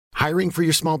Hiring for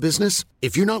your small business?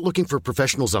 If you're not looking for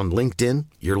professionals on LinkedIn,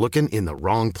 you're looking in the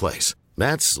wrong place.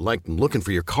 That's like looking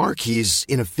for your car keys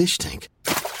in a fish tank.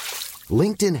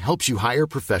 LinkedIn helps you hire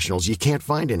professionals you can't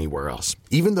find anywhere else,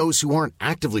 even those who aren't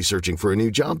actively searching for a new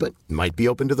job but might be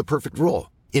open to the perfect role.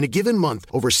 In a given month,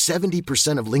 over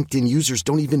 70% of LinkedIn users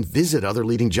don't even visit other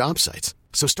leading job sites.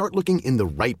 So start looking in the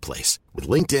right place. With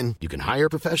LinkedIn, you can hire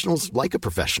professionals like a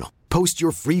professional. Post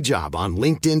your free job on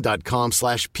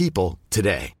linkedin.com/people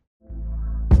today.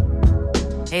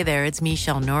 Hey there, it's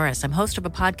Michelle Norris. I'm host of a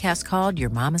podcast called Your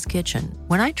Mama's Kitchen.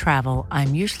 When I travel,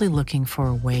 I'm usually looking for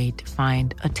a way to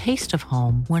find a taste of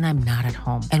home when I'm not at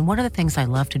home. And one of the things I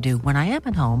love to do when I am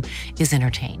at home is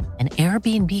entertain. And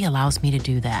Airbnb allows me to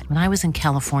do that. When I was in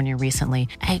California recently,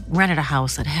 I rented a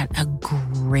house that had a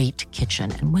great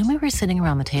kitchen. And when we were sitting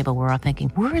around the table, we're all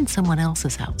thinking, we're in someone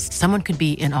else's house. Someone could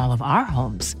be in all of our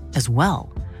homes as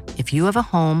well. If you have a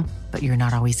home, but you're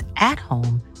not always at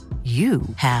home, you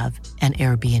have an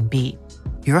Airbnb.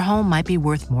 Your home might be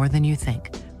worth more than you think.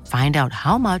 Find out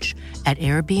how much at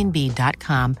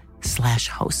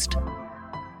airbnb.com/host.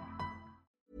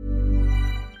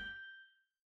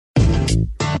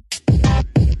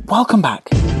 Welcome back.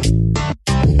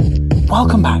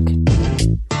 Welcome back.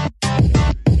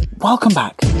 Welcome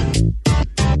back.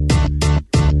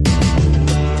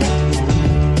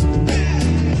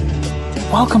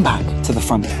 Welcome back to the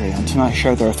front three. On tonight's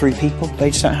show, there are three people.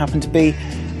 They just don't happen to be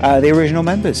the original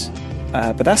members.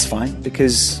 But that's fine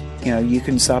because, you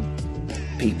can sub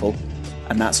people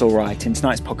and that's all right. In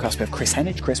tonight's podcast, we have Chris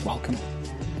Henage. Chris, welcome.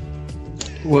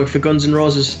 Work for Guns N'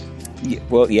 Roses.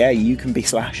 Yeah, you can be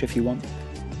Slash if you want.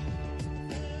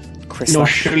 Chris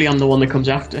Slash. Surely I'm the one that comes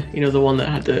after. The one that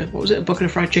had a bucket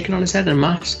of fried chicken on his head and a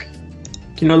mask.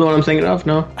 Do you know the one I'm thinking of?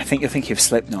 No? I think you're thinking of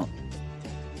Slipknot.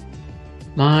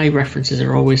 My references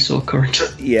are always so current.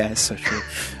 Yeah, so true.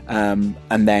 And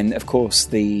then, of course,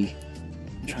 I'm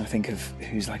trying to think of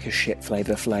who's like a shit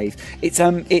Flavor Flav. It's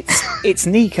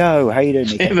Nico. How you doing,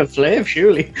 Nico? Flavor Flav,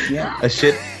 surely. Yeah, a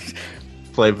shit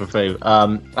Flavor Flav.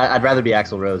 I'd rather be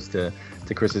Axl Rose to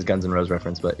Chris's Guns N' Roses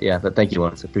reference, but yeah, thank you,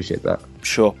 Lawrence. I appreciate that.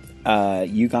 Sure.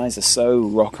 You guys are so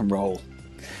rock and roll.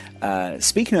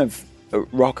 Speaking of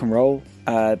rock and roll,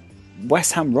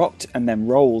 West Ham rocked and then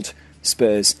rolled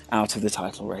Spurs out of the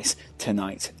title race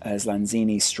tonight as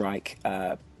Lanzini's strike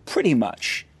pretty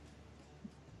much,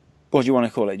 what do you want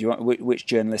to call it? Which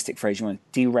journalistic phrase do you want?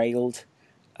 Derailed,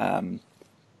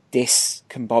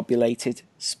 discombobulated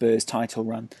Spurs title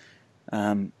run.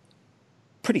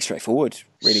 Pretty straightforward,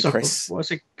 really, Chris.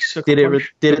 Did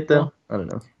it though? I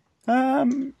don't know. I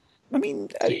mean,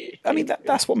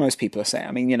 that's what most people are saying.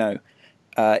 I mean,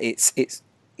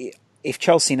 if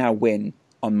Chelsea now win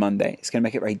on Monday, it's going to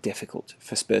make it very difficult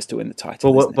for Spurs to win the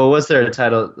title. But was there a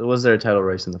title? Was there a title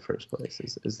race in the first place?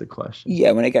 Is the question? Yeah,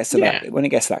 when it gets to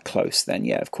that close, then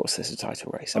yeah, of course there's a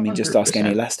title race. I mean, 100%. Just ask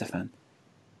any Leicester fan.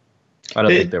 I don't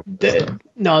think there was.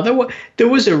 No, there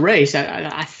was a race.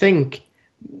 I think.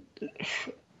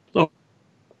 Look,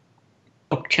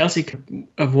 Chelsea could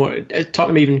have won.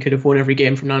 Tottenham even could have won every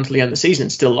game from now until the end of the season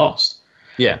and still lost.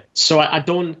 Yeah. So I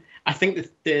think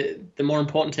that the more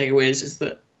important takeaway is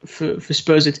that. For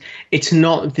Spurs, it's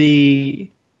not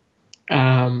the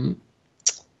self-implosion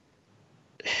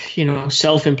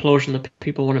that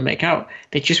people want to make out.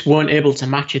 They just weren't able to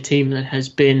match a team that has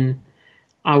been,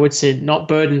 I would say, not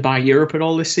burdened by Europe at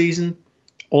all this season.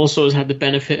 Also has had the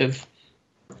benefit of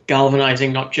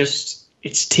galvanizing not just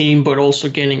its team but also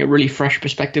gaining a really fresh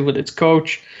perspective with its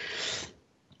coach.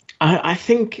 I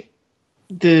think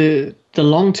the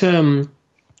long-term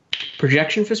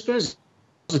projection for Spurs is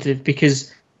positive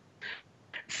because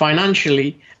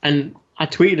financially, and I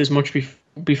tweeted as much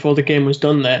before the game was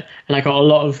done there, and I got a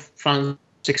lot of fans,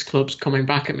 6 clubs coming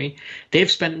back at me. They've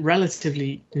spent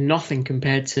relatively nothing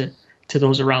compared to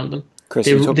those around them. Chris,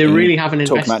 they really haven't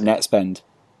invested. Talking about net spend.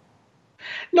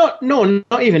 Not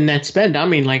even net spend. I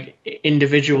mean, like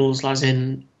individuals, as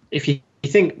in, if you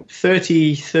think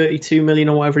 30, 32 million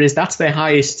or whatever it is, that's their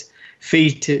highest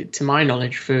fee to my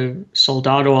knowledge for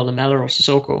Soldado or Lamela or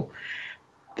Sissoko.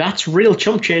 That's real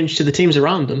chump change to the teams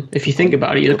around them. If you think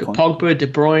about it, you look at Pogba, De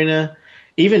Bruyne,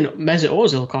 even Mesut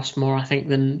Ozil cost more, I think,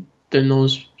 than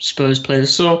those Spurs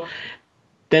players. So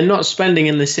they're not spending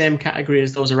in the same category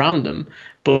as those around them,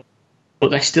 but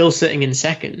they're still sitting in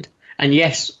second. And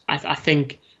yes, I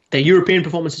think their European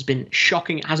performance has been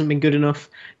shocking. It hasn't been good enough.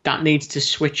 That needs to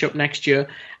switch up next year.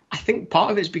 I think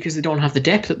part of it is because they don't have the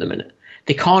depth at the minute.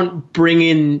 They can't bring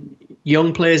in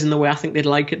young players in the way I think they'd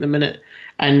like at the minute.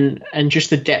 And just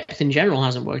the depth in general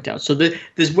hasn't worked out. So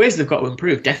there's ways they've got to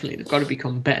improve, definitely. They've got to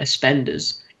become better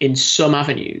spenders in some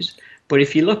avenues. But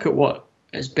if you look at what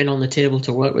has been on the table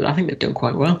to work with, I think they've done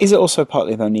quite well. Is it also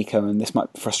partly, though, Nico, and this might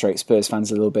frustrate Spurs fans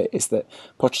a little bit, is that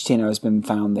Pochettino has been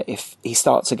found that if he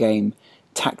starts a game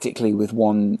tactically with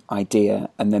one idea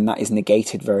and then that is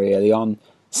negated very early on,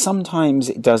 sometimes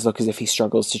it does look as if he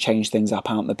struggles to change things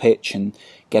up out on the pitch and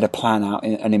get a plan out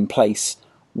and in place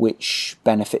which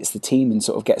benefits the team and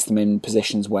sort of gets them in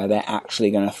positions where they're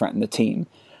actually going to threaten the team.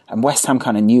 And West Ham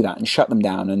kind of knew that and shut them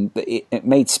down, and it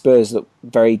made Spurs look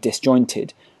very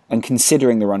disjointed. And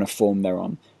considering the run of form they're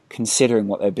on, considering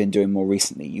what they've been doing more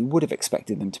recently, you would have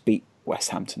expected them to beat West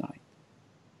Ham tonight.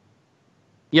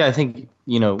 Yeah, I think,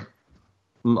 a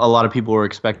lot of people were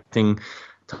expecting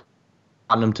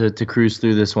Tottenham to cruise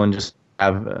through this one just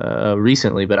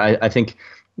recently, but I think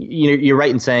you're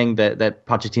right in saying that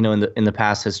Pochettino in the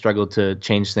past has struggled to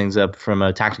change things up from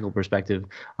a tactical perspective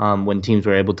when teams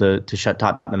were able to shut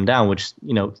Tottenham down, which,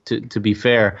 to be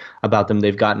fair about them,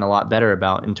 they've gotten a lot better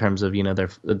about in terms of,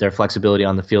 their flexibility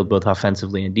on the field, both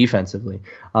offensively and defensively.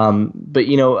 But,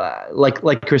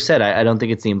 like Chris said, I don't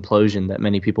think it's the implosion that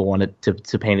many people wanted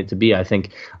to paint it to be. I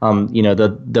think,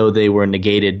 though they were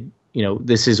negated,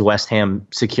 this is West Ham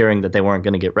securing that they weren't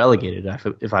going to get relegated,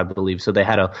 if I believe. So they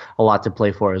had a lot to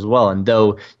play for as well. And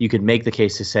though you could make the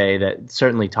case to say that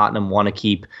certainly Tottenham want to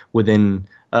keep within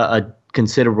a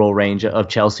considerable range of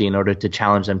Chelsea in order to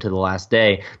challenge them to the last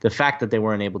day, the fact that they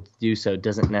weren't able to do so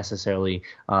doesn't necessarily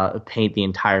paint the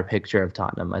entire picture of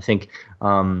Tottenham. I think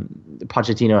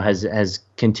Pochettino has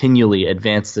continually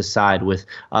advanced the side with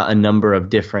a number of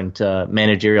different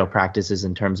managerial practices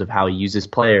in terms of how he uses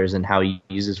players and how he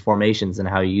uses formations and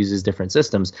how he uses different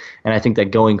systems. And I think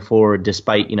that going forward,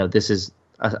 despite, this is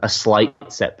a slight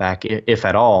setback, if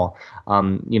at all,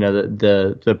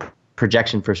 the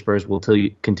projection for Spurs will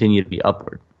continue to be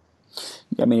upward.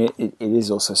 I mean, it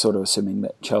is also sort of assuming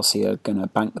that Chelsea are going to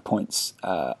bank the points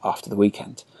after the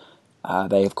weekend.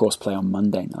 They, of course, play on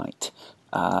Monday night.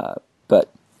 But,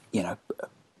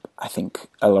 I think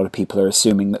a lot of people are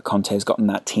assuming that Conte has gotten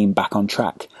that team back on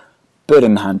track. Bird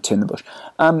in the hand, two in the bush.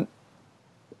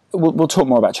 We'll talk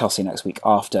more about Chelsea next week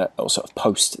after, or sort of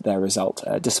post their result.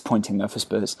 Disappointing, though, for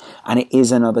Spurs. And it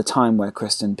is another time where,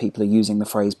 Kristen, people are using the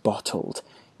phrase bottled.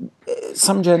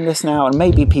 Some journalists now, and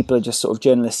maybe people are just sort of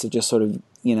journalists are just sort of,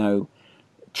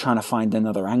 trying to find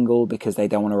another angle because they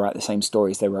don't want to write the same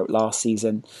stories they wrote last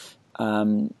season.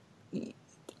 That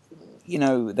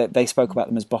they spoke about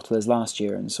them as bottlers last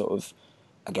year and sort of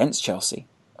against Chelsea,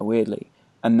 weirdly.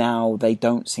 And now they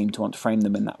don't seem to want to frame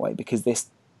them in that way because this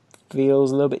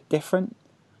feels a little bit different.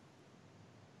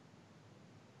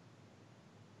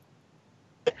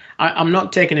 I'm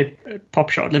not taking a pop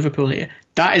shot at Liverpool here.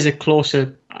 That is a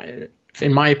closer,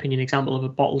 in my opinion, example of a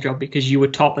bottle job because you were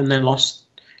top and then lost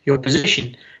your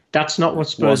position. That's not what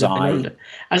Spurs have been under.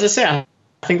 As I say,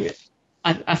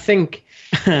 I think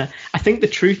the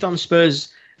truth on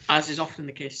Spurs, as is often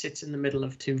the case, sits in the middle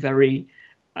of two very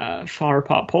far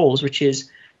apart poles, which is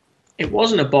it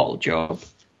wasn't a bottle job,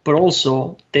 but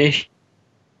also they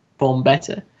perform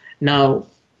better. Now,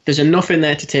 there's enough in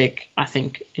there to take, I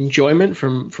think, enjoyment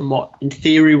from what in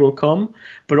theory will come,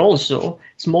 but also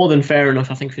it's more than fair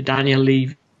enough, I think, for Daniel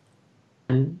Levy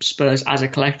and Spurs as a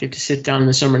collective to sit down in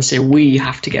the summer and say, we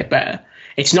have to get better.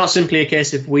 It's not simply a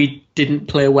case of we didn't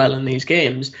play well in these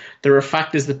games. There are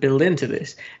factors that build into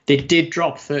this. They did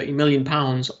drop £30 million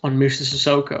on Moussa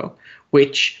Sissoko,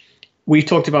 which we've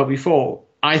talked about before,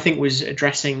 I think was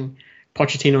addressing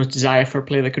Pochettino's desire for a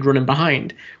player that could run in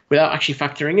behind without actually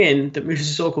factoring in that Moussa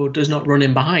Sissoko does not run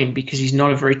in behind because he's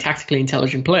not a very tactically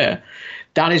intelligent player.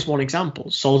 That is one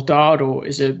example. Soldado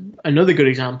is another good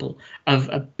example of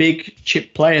a big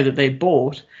chip player that they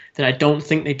bought that I don't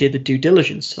think they did the due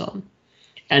diligence on.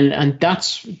 And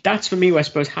that's for me where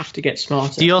Spurs have to get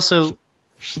smarter. Do you also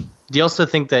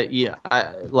think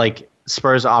that like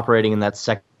Spurs operating in that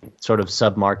second sort of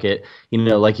sub-market,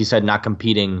 like you said, not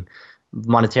competing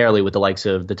monetarily with the likes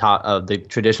of the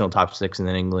traditional top six in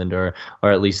England or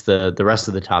at least the rest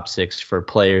of the top six for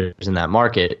players in that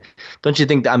market. Don't you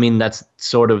think that's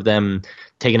sort of them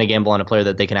taking a gamble on a player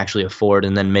that they can actually afford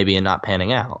and then maybe not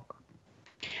panning out?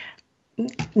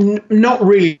 Not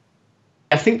really.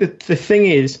 I think that the thing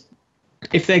is,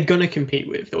 if they're going to compete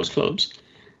with those clubs,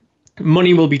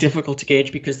 money will be difficult to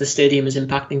gauge because the stadium is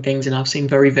impacting things, and I've seen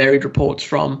very varied reports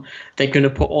from they're going to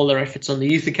put all their efforts on the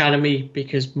youth academy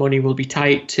because money will be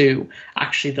tight to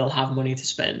actually they'll have money to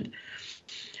spend.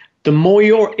 The more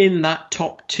you're in that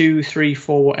top 2, 3,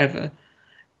 4, whatever,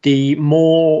 the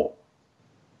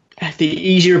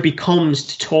easier it becomes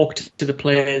to talk to the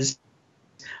players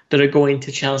that are going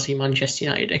to Chelsea, Manchester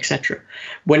United, etc.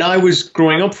 When I was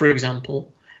growing up, for example,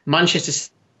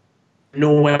 Manchester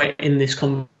nowhere in this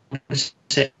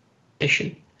conversation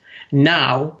competition.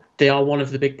 Now they are one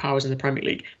of the big powers in the Premier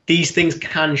League. These things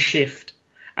can shift.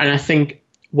 And I think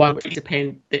while we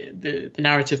paint the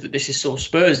narrative that this is so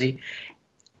Spursy,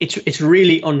 it's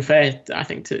really unfair, I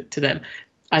think, to them.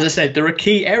 As I said, there are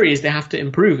key areas they have to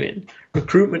improve in.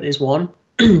 Recruitment is one,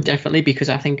 definitely, because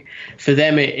I think for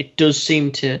them it does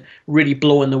seem to really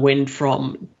blow in the wind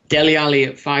from Dele Alli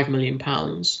at £5 million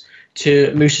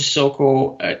to Moussa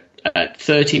Sissoko at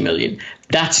 30 million.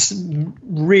 That's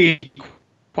really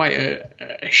quite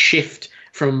a shift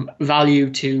from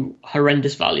value to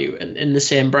horrendous value in the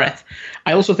same breath.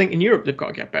 I also think in Europe they've got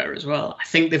to get better as well. I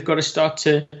think they've got to start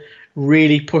to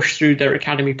really push through their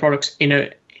academy products in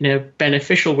a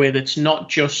beneficial way that's not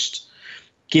just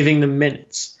giving them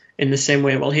minutes in the same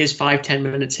way, well, here's 5-10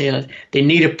 minutes here. They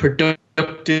need a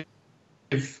productive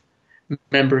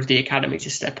member of the academy to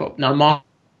step up. Now,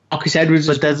 Marcus Edwards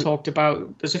has been talked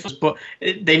about, but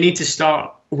they need to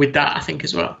start with that, I think,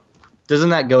 as well. Doesn't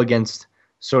that go against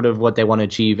sort of what they want to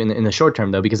achieve in the short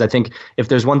term, though? Because I think if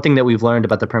there's one thing that we've learned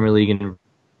about the Premier League in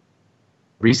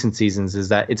recent seasons is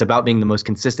that it's about being the most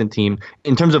consistent team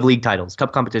in terms of league titles.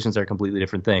 Cup competitions are a completely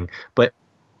different thing. But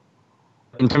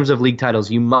in terms of league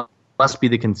titles, you must be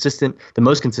the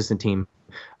most consistent team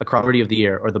across the majority of the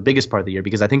year, or the biggest part of the year,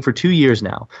 because I think for 2 years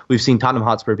now, we've seen Tottenham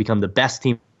Hotspur become the best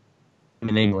team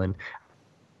in England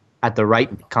at the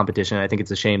right competition. I think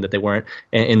it's a shame that they weren't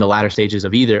in the latter stages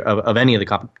of either of any of the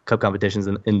cup competitions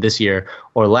in this year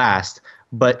or last.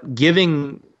 But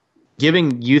giving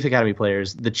youth academy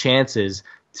players the chances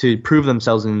to prove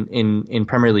themselves in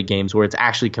Premier League games where it's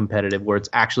actually competitive, where it's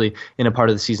actually in a part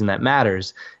of the season that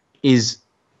matters, is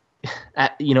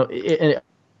a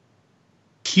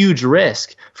huge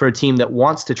risk for a team that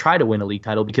wants to try to win a league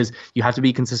title, because you have to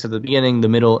be consistent at the beginning, the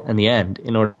middle, and the end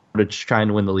in order to try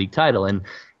and win the league title. And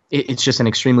it's just an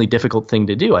extremely difficult thing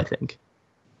to do, I think.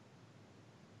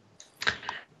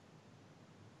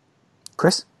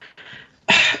 Chris?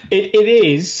 It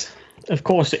is. Of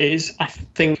course it is. I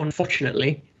think,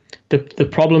 unfortunately, the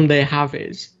problem they have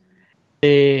is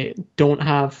they don't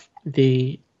have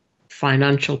the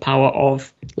financial power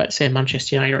of, let's say,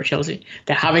 Manchester United or Chelsea.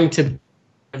 They're having to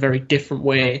a very different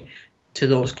way to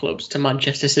those clubs, to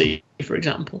Manchester City, for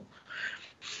example.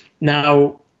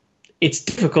 Now, it's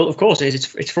difficult, of course it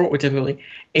is. It's fraught with difficulty.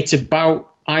 It's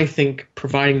about, I think,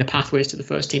 providing the pathways to the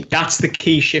first team. That's the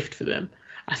key shift for them.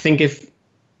 I think if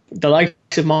the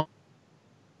likes of Mark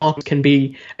can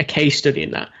be a case study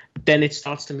in that, then it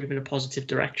starts to move in a positive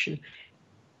direction.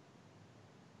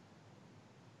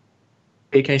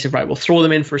 A case of, right, we'll throw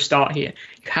them in for a start here.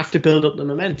 You have to build up the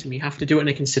momentum. You have to do it in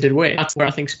a considered way. That's where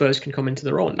I think Spurs can come into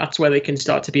their own. That's where they can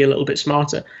start to be a little bit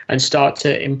smarter and start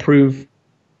to improve.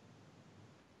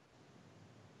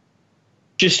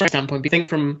 Just from a standpoint, I think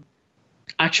from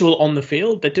actual on the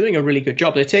field, they're doing a really good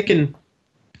job. They're taking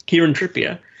Kieran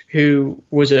Trippier, who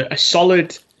was a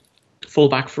solid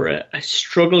fullback for a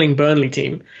struggling Burnley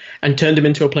team, and turned him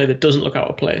into a player that doesn't look out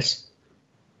of place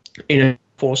in a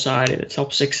 4-side, in a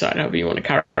top 6 side, however you want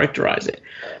to characterize it.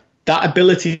 That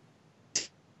ability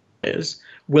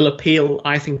will appeal,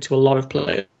 I think, to a lot of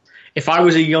players. If I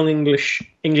was a young English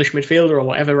midfielder or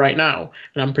whatever right now,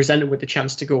 and I'm presented with the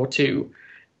chance to go to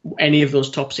any of those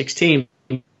top 6 teams,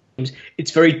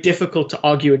 it's very difficult to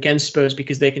argue against Spurs,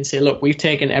 because they can say, look, we've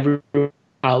taken every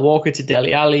Kyle Walker to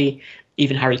Dele Alli,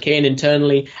 even Harry Kane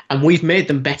internally, and we've made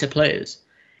them better players.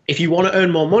 If you want to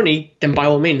earn more money, then by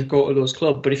all means go to those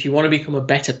clubs. But if you want to become a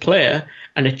better player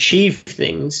and achieve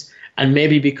things and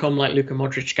maybe become like Luka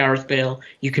Modric, Gareth Bale,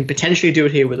 you can potentially do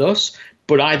it here with us.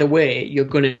 But either way, you're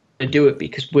going to do it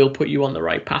because we'll put you on the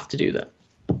right path to do that.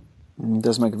 It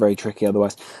does make it very tricky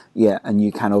otherwise. Yeah, and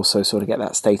you can also sort of get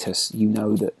that status. You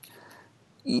know that,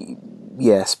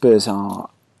 yeah, Spurs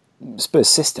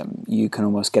system, you can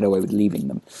almost get away with leaving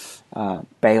them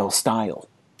Bale style.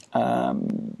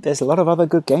 There's a lot of other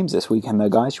good games this weekend, though,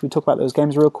 guys. Should we talk about those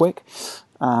games real quick?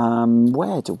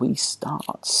 Where do we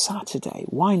start? Saturday.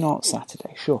 Why not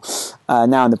Saturday? Sure.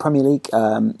 Now, in the Premier League,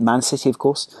 Man City, of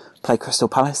course, play Crystal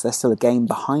Palace. They're still a game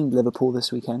behind Liverpool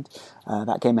this weekend.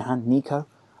 That game in hand, Nico,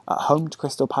 at home to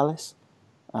Crystal Palace.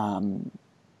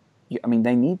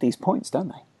 They need these points, don't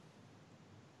they?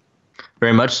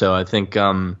 Very much so. I think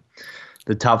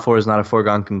the top 4 is not a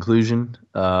foregone conclusion.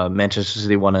 Manchester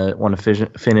City want to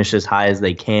finish as high as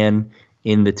they can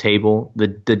in the table. The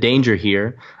danger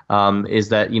here is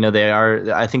that they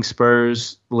are. I think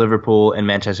Spurs, Liverpool, and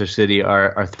Manchester City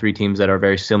are 3 teams that are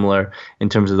very similar in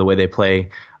terms of the way they play,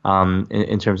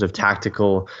 in terms of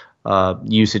tactical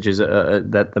usages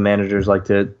that the managers like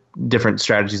to. Different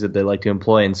strategies that they like to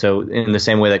employ. And so in the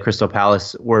same way that Crystal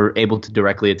Palace were able to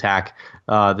directly attack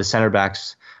the center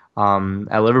backs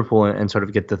at Liverpool and sort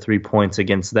of get the 3 points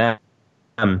against them.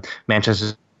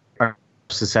 Manchester are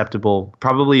susceptible,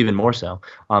 probably even more so,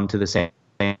 to the same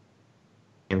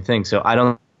thing. So I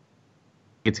don't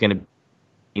think it's going to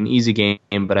be an easy game,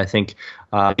 but I think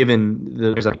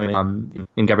given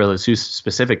in Gabriel Jesus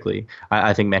specifically,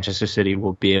 I think Manchester City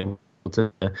will be able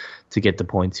to get the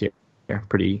points here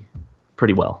pretty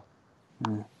well.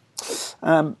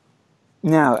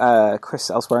 Now,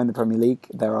 Chris, elsewhere in the Premier League,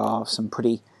 there are some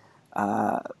pretty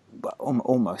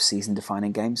almost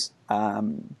season-defining games.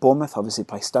 Bournemouth obviously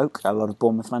play Stoke. A lot of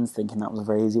Bournemouth fans thinking that was a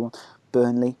very easy one.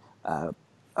 Burnley are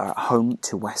at home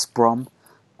to West Brom.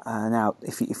 Now,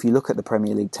 if you look at the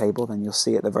Premier League table, then you'll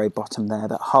see at the very bottom there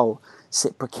that Hull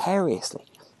sit precariously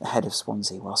ahead of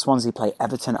Swansea. While Swansea play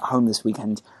Everton at home this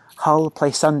weekend, Hull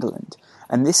play Sunderland.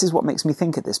 And this is what makes me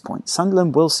think at this point,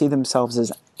 Sunderland will see themselves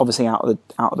as obviously out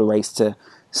of the race to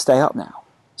stay up now.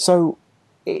 So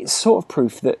it's sort of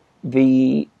proof that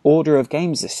the order of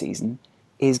games this season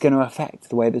is going to affect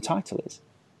the way the title is.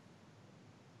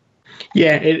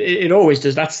 Yeah, it always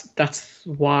does. That's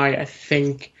why I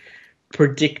think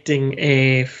predicting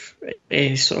a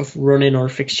sort of run-in or a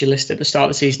fixture list at the start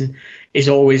of the season is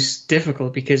always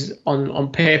difficult, because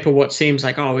on paper what seems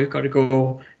like, we've got to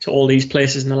go to all these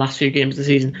places in the last few games of the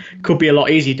season, could be a lot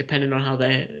easier depending on how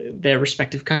their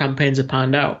respective campaigns are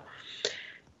panned out.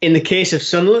 In the case of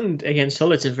Sunderland against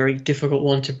Hull, it's a very difficult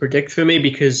one to predict for me,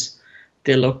 because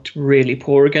they looked really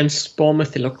poor against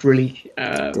Bournemouth. They looked really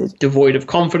devoid of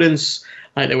confidence,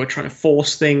 like they were trying to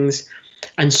force things.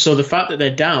 And so the fact that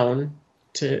they're down,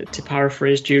 to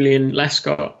paraphrase Julian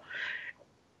Lescott,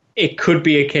 it could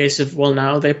be a case of, well,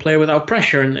 now they play without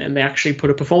pressure and they actually put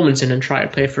a performance in and try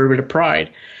to play for a bit of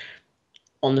pride.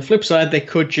 On the flip side, they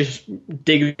could just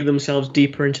dig themselves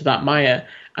deeper into that mire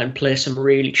and play some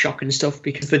really shocking stuff,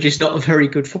 because they're just not a very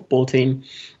good football team.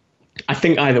 I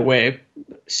think either way,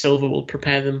 Silva will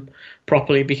prepare them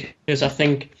properly, because I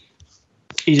think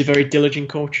he's a very diligent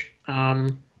coach.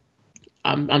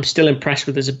 I'm still impressed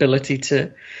with his ability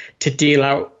to deal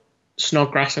out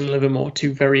Snodgrass and Livermore,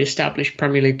 two very established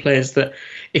Premier League players that,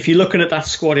 if you're looking at that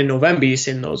squad in November, you're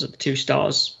seeing those are the two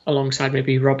stars alongside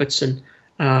maybe Robertson,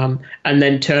 and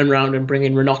then turn around and bring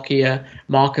in Ranocchia,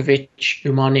 Markovic,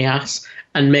 Oumar Niasse,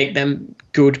 and make them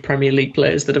good Premier League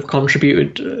players that have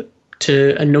contributed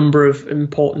to a number of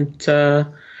important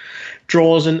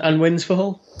draws and wins for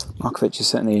Hull. Markovic is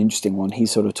certainly an interesting one.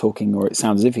 He's sort of talking, or it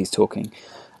sounds as if he's talking,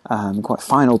 quite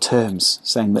final terms,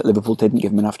 saying that Liverpool didn't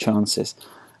give him enough chances.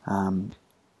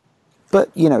 But,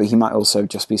 he might also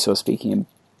just be sort of speaking in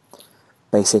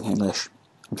basic English.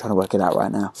 I'm trying to work it out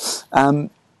right now.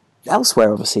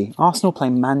 Elsewhere, obviously, Arsenal play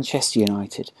Manchester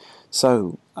United.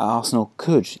 So Arsenal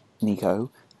could,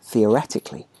 Nico,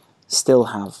 theoretically, still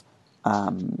have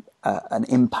an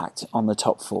impact on the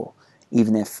top four,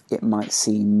 even if it might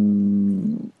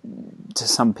seem to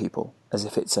some people as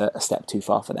if it's a step too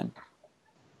far for them.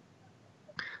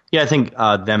 Yeah, I think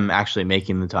them actually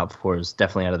making the top four is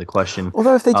definitely out of the question.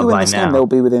 Although if they do win this game, they'll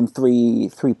be within three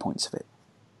points of it.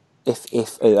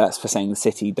 If that's for saying the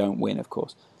City don't win, of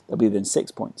course, they'll be within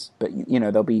 6 points. But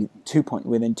they'll be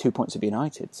within 2 points of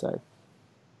United. So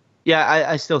yeah,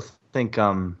 I still think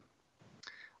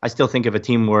if a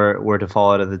team were to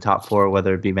fall out of the top four,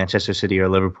 whether it be Manchester City or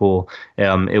Liverpool,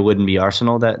 it wouldn't be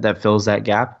Arsenal that fills that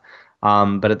gap.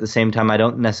 But at the same time, I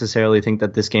don't necessarily think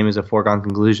that this game is a foregone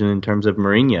conclusion in terms of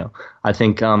Mourinho. I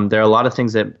think there are a lot of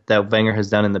things that Wenger has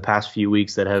done in the past few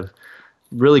weeks that have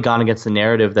really gone against the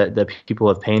narrative that people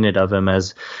have painted of him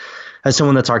as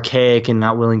someone that's archaic and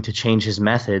not willing to change his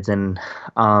methods. And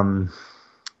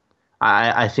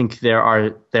I think there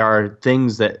are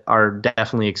things that are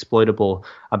definitely exploitable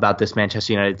about this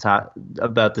Manchester United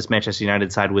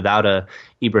side without a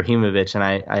Ibrahimovic, and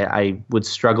I would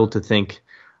struggle to think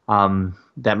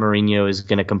that Mourinho is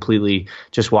going to completely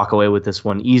just walk away with this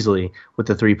one easily with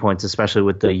the 3 points, especially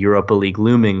with the Europa League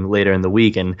looming later in the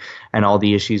week and all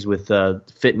the issues with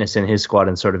fitness in his squad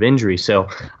and sort of injury. So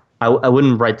I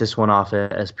wouldn't write this one off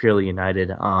as purely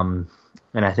United, and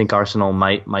I think Arsenal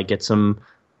might get some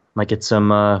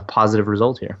positive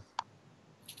result here.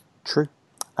 True.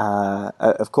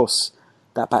 Of course,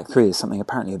 that back three is something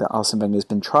apparently that Arsene Wenger has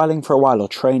been trialling for a while or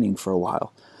training for a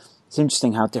while. It's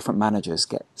interesting how different managers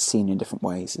get seen in different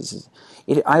ways.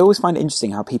 I always find it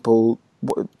interesting how people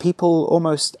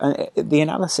almost, the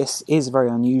analysis is very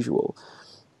unusual.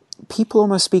 People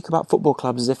almost speak about football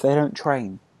clubs as if they don't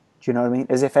train. Do you know what I mean?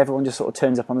 As if everyone just sort of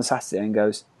turns up on the Saturday and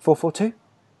goes, 4-4-2?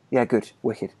 Yeah, good,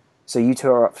 wicked. So you two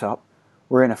are up top,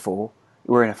 we're in a 4,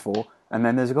 and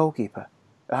then there's a goalkeeper.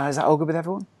 Is that all good with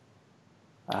everyone?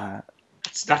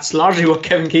 that's largely what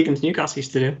Kevin Keegan's Newcastle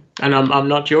used to do, and I'm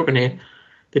not joking here.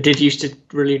 They did used to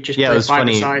really just play side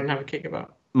by side and have a kick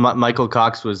about. Michael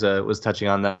Cox was touching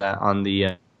on that on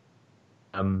the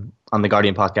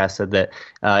Guardian podcast, said that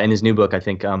in his new book, I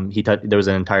think there was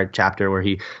an entire chapter where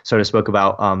he sort of spoke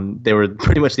about they were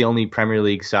pretty much the only Premier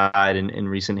League side in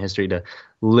recent history to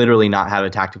literally not have a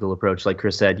tactical approach. Like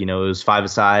Chris said, it was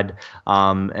five-a-side,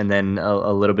 and then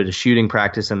a little bit of shooting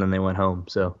practice, and then they went home.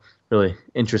 So really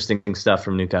interesting stuff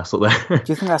from Newcastle there. Do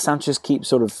you think that Sanchez keeps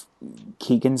sort of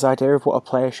Keegan's idea of what a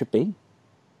player should be?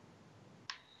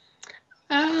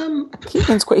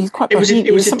 Keegan's quite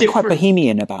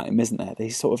bohemian about him, isn't there?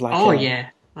 He's sort of like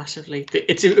yeah, massively.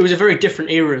 It was a very different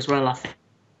era as well. I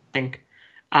think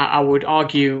I would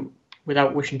argue,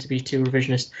 without wishing to be too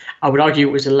revisionist, I would argue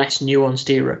it was a less nuanced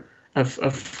era of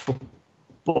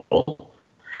football.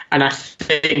 And I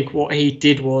think what he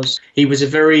did was he was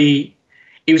a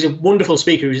wonderful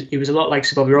speaker. He was a lot like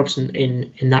Sir Bobby Robson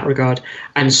in that regard,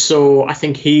 and so I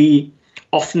think he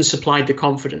often supplied the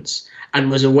confidence and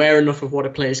was aware enough of what a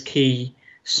player's key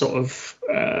sort of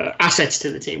assets to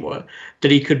the team were,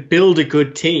 that he could build a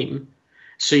good team.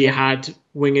 So you had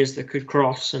wingers that could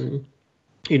cross and,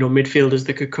 midfielders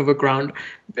that could cover ground.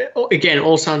 Again, it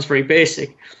all sounds very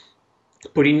basic,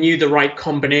 but he knew the right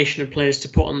combination of players to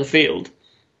put on the field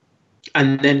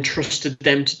and then trusted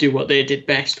them to do what they did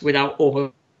best without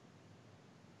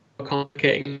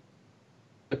overcomplicating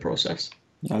the process.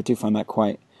 Yeah, I do find that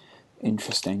quite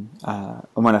interesting. And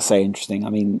when I say interesting, I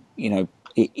mean,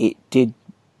 it did.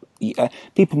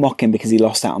 People mock him because he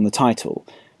lost out on the title.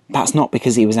 That's not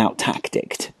because he was out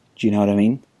tacticked. Do you know what I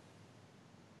mean?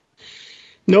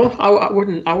 No, I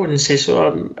wouldn't say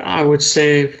so. I would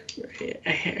say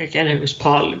again, it was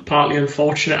partly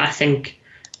unfortunate. I think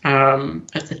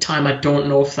at the time, I don't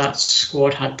know if that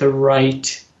squad had the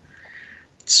right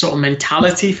sort of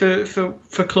mentality for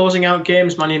closing out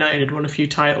games. Man United had won a few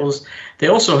titles. They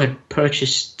also had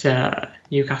purchased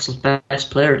Newcastle's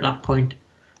best player at that point.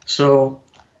 So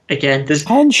again, it's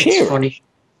funny.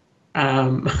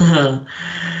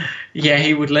 Yeah,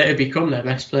 he would later become their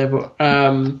best player, but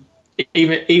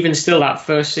even still, that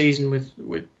first season with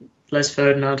Les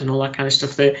Ferdinand and all that kind of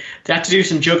stuff, they had to do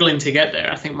some juggling to get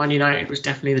there. I think Man United was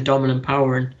definitely the dominant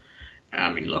power, and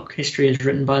I mean, look, history is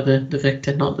written by the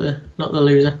victor, not the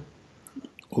loser.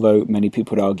 Although many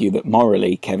people would argue that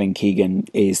morally, Kevin Keegan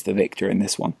is the victor in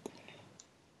this one.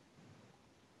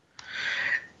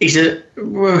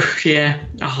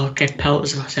 I'll get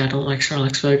pelters if I say I don't like Sir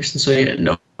Alex Ferguson. So yeah,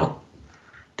 no,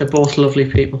 they're both lovely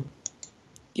people.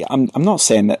 Yeah, I'm not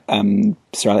saying that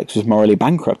Sir Alex was morally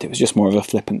bankrupt. It was just more of a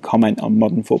flippant comment on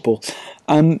modern football.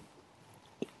 I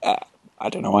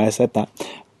don't know why I said that.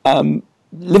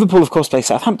 Liverpool, of course, play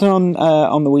Southampton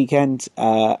on the weekend.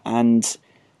 And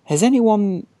has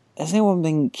anyone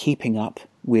been keeping up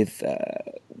with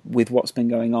what's been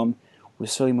going on with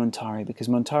Sully Montari? Because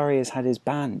Montari has had his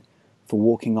ban for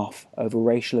walking off over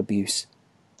racial abuse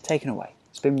taken away.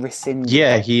 It's been rescinded.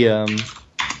 Yeah,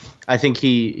 I think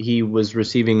he was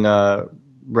receiving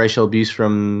racial abuse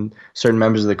from certain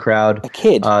members of the crowd. A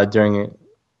kid during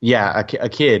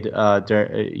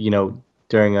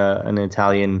during an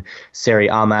Italian Serie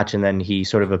A match, and then he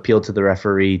sort of appealed to the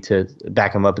referee to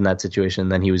back him up in that situation.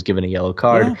 And then he was given a yellow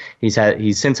card. Yeah.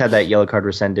 He's since had that yellow card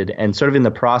rescinded, and sort of in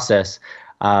the process,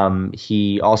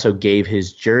 he also gave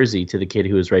his jersey to the kid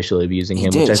who was racially abusing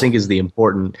him, which I think is the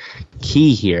important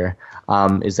key here.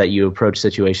 Is that you approach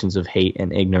situations of hate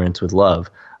and ignorance with love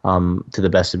to the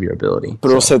best of your ability.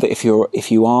 But also that if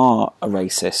you are a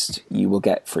racist, you will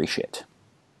get free shit.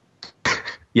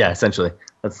 Yeah, essentially.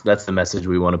 That's the message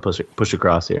we want to push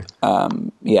across here.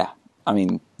 That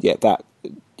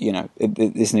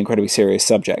it's an incredibly serious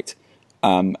subject.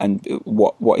 And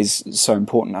what is so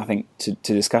important, I think, to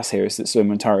discuss here is that Sully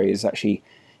Montari has actually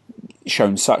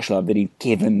shown such love that he's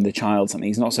given the child something.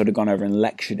 He's not sort of gone over and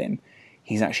lectured him.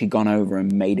 He's actually gone over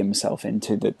and made himself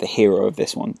into the hero of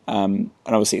this one. And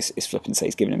obviously it's flippant to say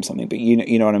he's given him something, but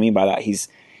you know what I mean by that. He's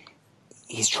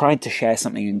tried to share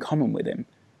something in common with him.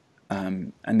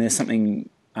 And there's something,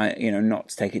 not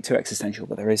to take it too existential,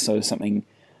 but there is sort of something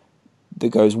that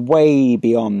goes way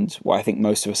beyond what I think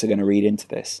most of us are going to read into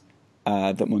this,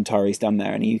 that Montari's done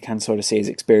there. And you can sort of see his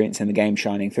experience in the game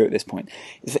shining through at this point.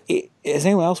 Has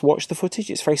anyone else watched the footage?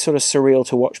 It's very sort of surreal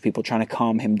to watch people trying to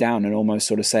calm him down and almost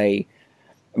sort of say,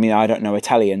 I mean, I don't know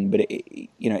Italian, but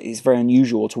it's very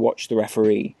unusual to watch the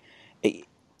referee.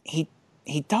 He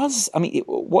does. I mean,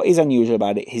 what is unusual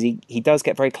about it is he does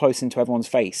get very close into everyone's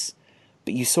face,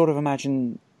 but you sort of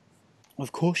imagine,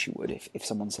 of course you would if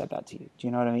someone said that to you. Do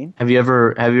you know what I mean? Have you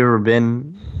ever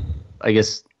been, I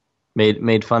guess,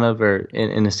 made fun of, or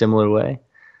in a similar way?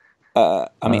 I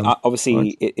mean,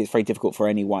 obviously, it's very difficult for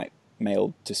any white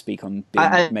male to speak on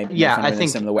being made fun of in a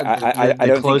think similar way. the I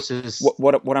don't closest. think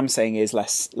what I'm saying is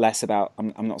less about.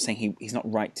 I'm not saying he's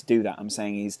not right to do that. I'm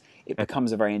saying it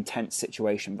becomes a very intense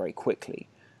situation very quickly,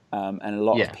 and a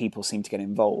lot of people seem to get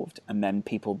involved, and then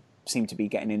people seem to be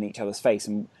getting in each other's face.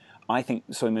 And I think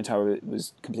Soy Montero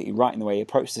was completely right in the way he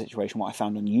approached the situation. What I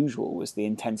found unusual was the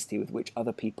intensity with which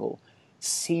other people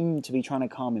seemed to be trying to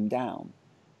calm him down,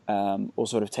 or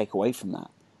sort of take away from that.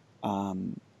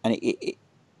 And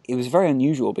it was very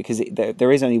unusual because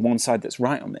there is only one side that's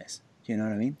right on this. Do you know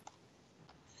what I mean?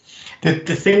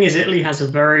 The thing is, Italy has a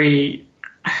very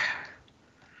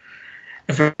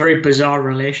bizarre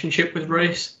relationship with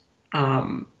race.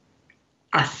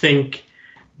 I think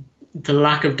the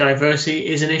lack of diversity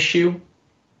is an issue.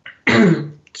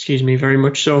 Excuse me, very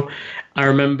much so. I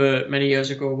remember many years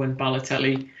ago when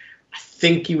Balotelli, I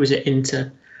think he was at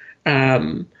Inter,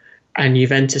 and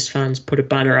Juventus fans put a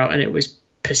banner out, and it was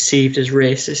perceived as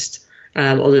racist,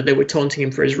 or that they were taunting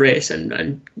him for his race,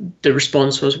 and the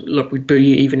response was, "Look, we'd boo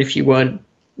you even if you weren't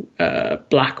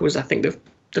black." Was, I think,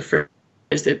 the phrase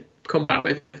they come back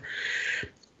with.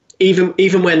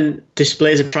 Even when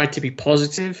displays have tried to be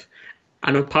positive,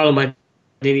 I know Paolo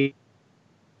Maldini,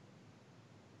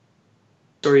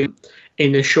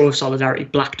 in a show of solidarity,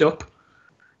 blacked up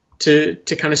to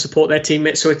kind of support their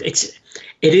teammates. So it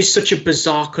is such a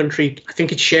bizarre country. I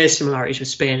think it shares similarities with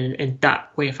Spain in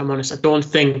that way, if I'm honest. I don't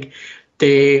think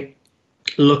they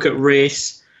look at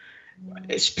race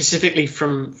specifically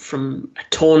from a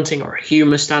taunting or a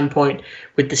humour standpoint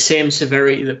with the same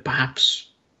severity that perhaps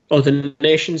other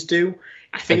nations do.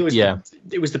 I think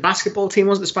it was the basketball team,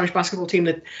 wasn't it? The Spanish basketball team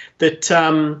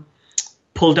that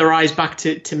pulled their eyes back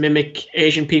to mimic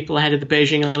Asian people ahead of the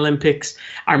Beijing Olympics.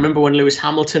 I remember when Lewis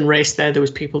Hamilton raced there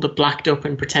was people that blacked up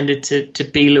and pretended to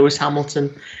be Lewis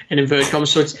Hamilton in inverted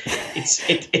commas. So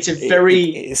it's a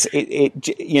very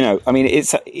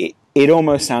it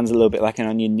almost sounds a little bit like an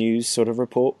Onion News sort of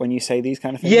report when you say these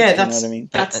kind of things. Yeah, you know what I mean?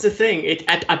 That's the thing.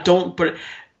 I don't, but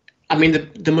I mean,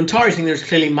 the Montari thing, there's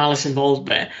clearly malice involved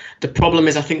there. The problem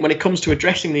is, I think, when it comes to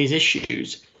addressing these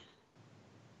issues,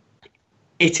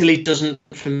 Italy doesn't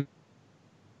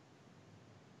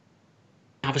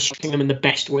have them in the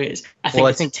best ways. I think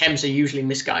its attempts are usually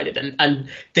misguided, and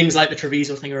things like the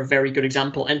Treviso thing are a very good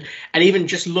example. And even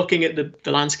just looking at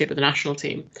the landscape of the national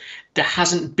team, there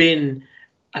hasn't been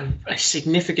a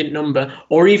significant number,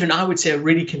 or even I would say a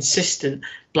really consistent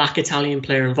black Italian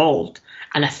player involved.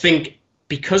 And I think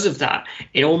because of that,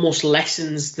 it almost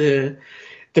lessens the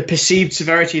perceived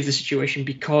severity of the situation,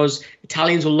 because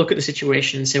Italians will look at the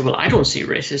situation and say, well, I don't see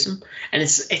racism. And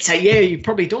it's like, yeah, you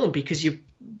probably don't, because you're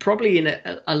probably in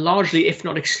a largely, if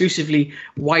not exclusively,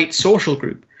 white social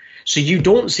group. So you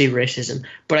don't see racism.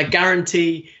 But I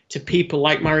guarantee to people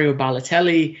like Mario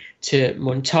Balotelli, to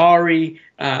Montari,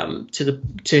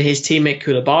 to his teammate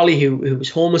Koulibaly, who was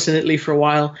homeless in Italy for a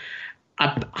while,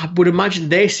 I would imagine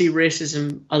they see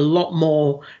racism a lot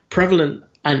more prevalent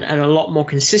and a lot more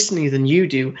consistently than you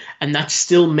do, and that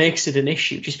still makes it an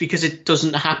issue. Just because it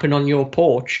doesn't happen on your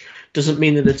porch doesn't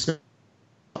mean that it's not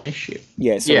an issue.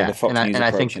 Yeah, it's sort of the Fox News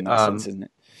approach in that sense, isn't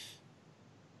it?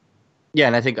 Yeah,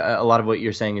 and I think a lot of what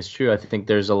you're saying is true. I think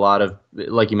there's a lot of,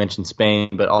 like you mentioned, Spain,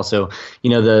 but also,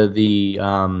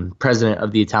 the president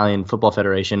of the Italian Football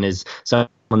Federation is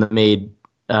someone that made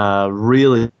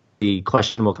really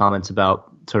questionable comments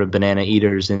about sort of banana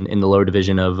eaters in the lower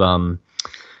division of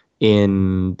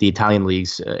in the Italian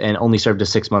leagues, and only served a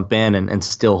 6-month ban and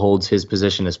still holds his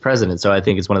position as president. So I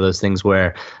think it's one of those things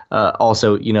where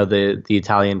also, the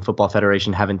Italian Football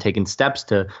Federation haven't taken steps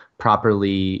to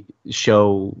properly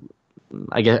show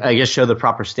the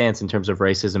proper stance in terms of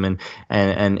racism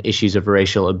and issues of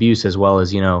racial abuse, as well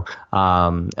as,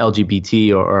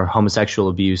 LGBT or homosexual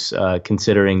abuse,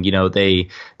 considering,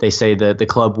 they say that the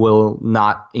club will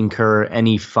not incur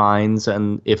any fines,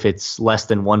 and if it's less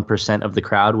than 1% of the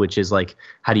crowd, which is like,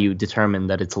 how do you determine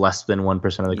that it's less than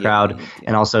 1% of the crowd? Yeah.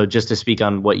 And also, just to speak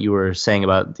on what you were saying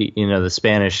about the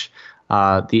Spanish,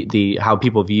 the how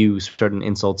people view certain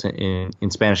insults in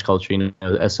Spanish culture.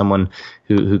 As someone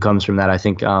who comes from that, I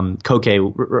think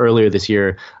Koke earlier this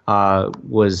year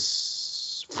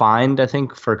was fined, I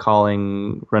think, for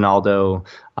calling Ronaldo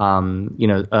a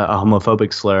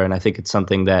homophobic slur, and I think it's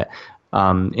something that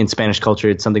in Spanish culture,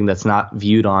 it's something that's not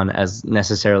viewed on as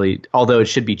necessarily, although it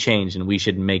should be changed and we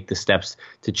should make the steps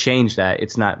to change that.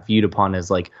 It's not viewed upon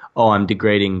as like, oh, I'm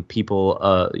degrading people,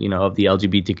 of the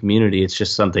LGBT community. It's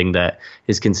just something that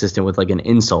is consistent with like an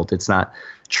insult. It's not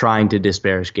trying to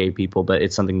disparage gay people, but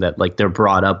it's something that like they're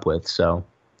brought up with. So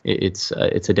it's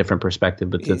a different perspective,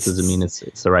 but that doesn't mean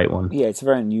it's the right one. Yeah, it's a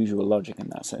very unusual logic in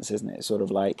that sense, isn't it? It's sort of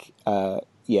like, in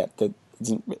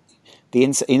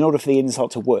order for the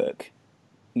insult to work,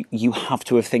 you have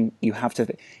to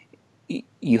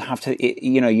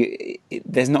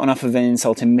there's not enough of an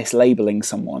insult in mislabeling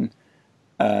someone.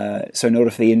 So in order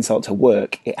for the insult to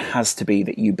work, it has to be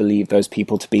that you believe those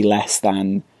people to be less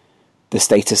than the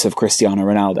status of Cristiano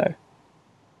Ronaldo.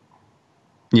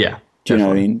 Yeah. Do you know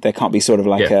what I mean? There can't be sort of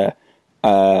like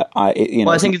I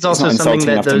think it's also something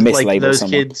that those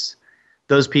kids,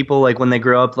 those people, like when they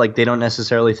grow up, like they don't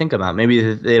necessarily think about.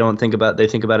 Maybe they don't think about. They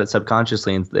think about it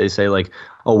subconsciously, and they say like,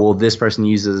 "Oh, well, this person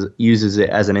uses it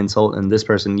as an insult, and this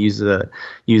person uses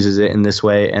it in this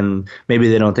way." And maybe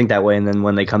they don't think that way, and then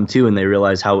when they come to and they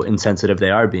realize how insensitive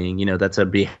they are being, that's a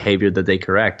behavior that they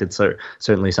correct. It's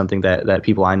certainly something that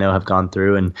people I know have gone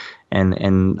through,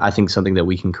 and I think something that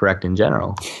we can correct in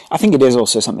general. I think it is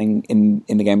also something in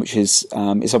the game which is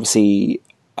obviously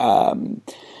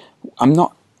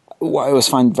what I always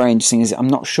find very interesting is I'm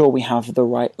not sure we have the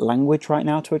right language right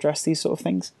now to address these sort of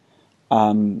things.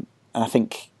 And I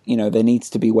think, there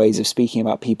needs to be ways of speaking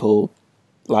about people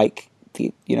like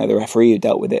the referee who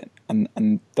dealt with it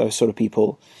and those sort of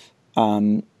people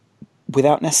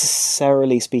without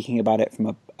necessarily speaking about it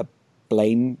from a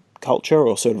blame culture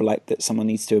or sort of like that someone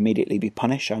needs to immediately be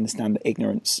punished. I understand that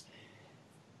ignorance,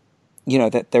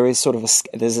 that there is sort of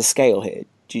there's a scale here.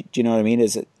 Do you know what I mean?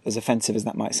 As offensive as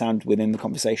that might sound within the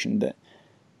conversation, that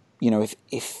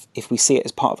if we see it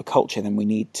as part of a culture, then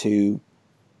we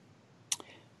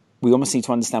almost need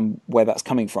to understand where that's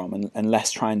coming from, and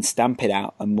less try and stamp it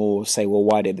out, and more say, well,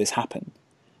 why did this happen?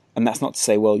 And that's not to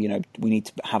say, well, we need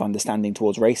to have understanding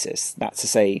towards racists. That's to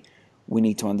say we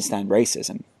need to understand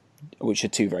racism, which are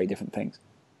two very different things.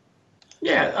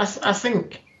 Yeah, I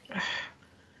think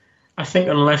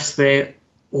unless they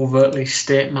overtly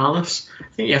state malice, I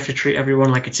think you have to treat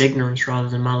everyone like it's ignorance rather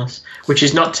than malice, which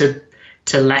is not to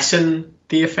lessen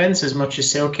the offence as much as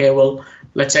say, okay, well,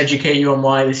 let's educate you on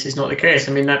why this is not the case.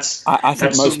 I mean, I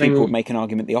think most people would make an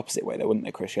argument the opposite way, though, wouldn't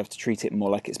they, Chris? You have to treat it more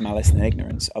like it's malice than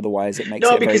ignorance. Otherwise, it makes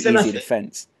it a very easy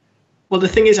defence. Well, the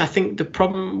thing is, I think the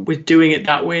problem with doing it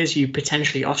that way is you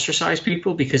potentially ostracise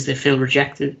people because they feel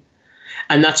rejected.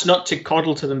 And that's not to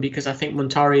coddle to them, because I think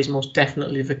Montari is most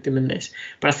definitely a victim in this.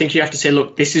 But I think you have to say,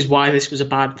 look, this is why this was a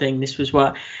bad thing. This was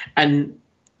why. And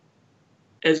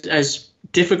as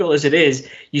difficult as it is,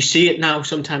 you see it now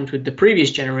sometimes with the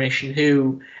previous generation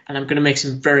who, and I'm going to make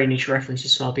some very niche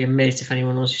references, so I'll be amazed if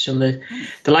anyone knows some of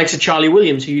the likes of Charlie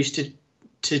Williams, who used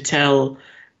to tell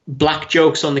black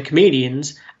jokes on the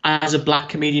comedians as a black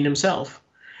comedian himself.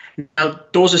 Now,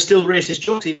 those are still racist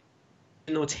jokes, even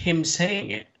though it's him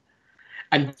saying it.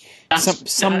 And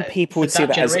some people would see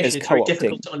that as co-opting. Very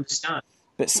difficult to understand.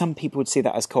 But some people would see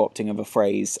that as co-opting of a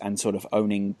phrase and sort of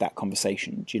owning that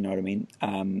conversation. Do you know what I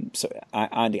mean? So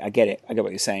I get it. I get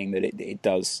what you're saying, that it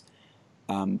does.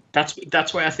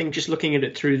 That's why I think just looking at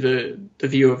it through the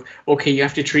view of, okay, you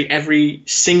have to treat every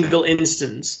single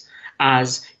instance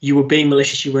as you were being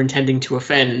malicious, you were intending to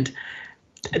offend.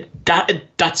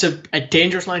 That's a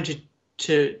dangerous line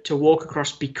to walk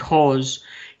across, because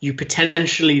you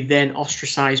potentially then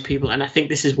ostracize people. And I think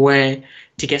this is where,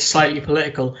 to get slightly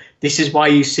political, this is why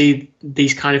you see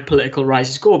these kind of political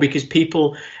rises go, because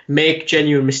people make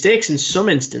genuine mistakes in some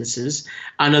instances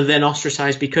and are then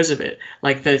ostracized because of it,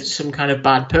 like they're some kind of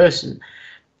bad person.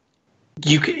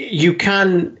 You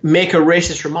can make a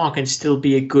racist remark and still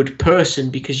be a good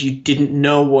person because you didn't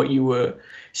know what you were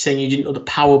saying, you didn't know the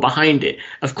power behind it.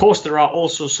 Of course, there are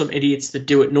also some idiots that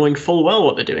do it knowing full well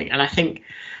what they're doing. And I think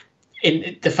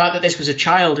the fact that this was a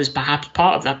child is perhaps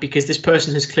part of that, because this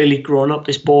person has clearly grown up,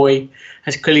 this boy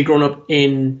has clearly grown up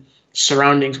in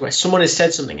surroundings where someone has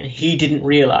said something and he didn't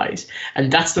realize.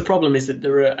 And that's the problem, is that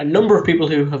there are a number of people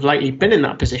who have likely been in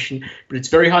that position, but it's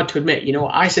very hard to admit,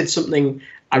 I said something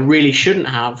I really shouldn't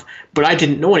have, but I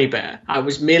didn't know any better. I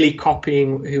was merely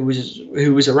copying who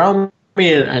was around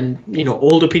me and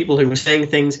older people who were saying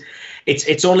things.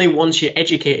 It's only once you're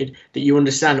educated that you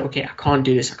understand, okay, I can't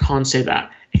do this, I can't say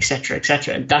that, etc.,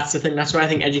 etc. And that's the thing. That's why I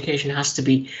think education has to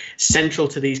be central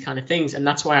to these kind of things. And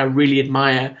that's why I really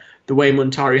admire the way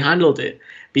Montari handled it,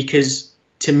 because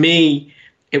to me,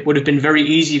 it would have been very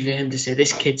easy for him to say,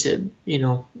 this kid's a,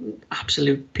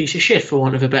 absolute piece of shit, for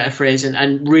want of a better phrase,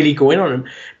 and really go in on him.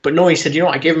 But no, he said,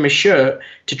 I gave him a shirt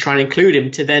to try and include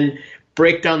him, to then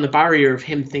break down the barrier of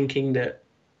him thinking that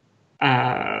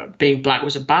being black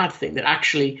was a bad thing, that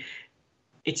actually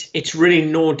it's really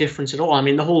no difference at all. I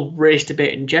mean, the whole race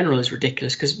debate in general is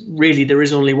ridiculous, because really there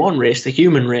is only one race, the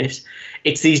human race.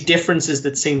 It's these differences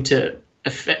that seem to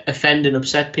offend and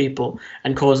upset people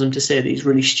and cause them to say these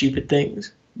really stupid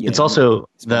things. Yeah, it's also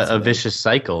a vicious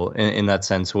cycle in that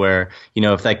sense where,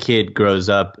 if that kid grows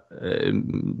up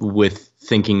with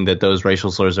thinking that those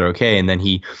racial slurs are okay, and then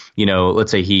he, let's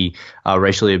say he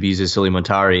racially abuses Sully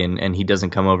Montari, and he doesn't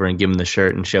come over and give him the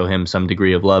shirt and show him some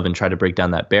degree of love and try to break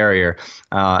down that barrier,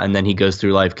 and then he goes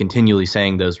through life continually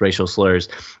saying those racial slurs.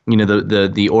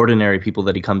 The ordinary people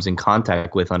that he comes in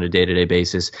contact with on a day-to-day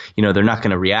basis, they're not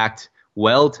going to react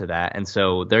well to that, and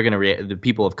so they're going to the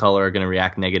people of color are going to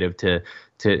react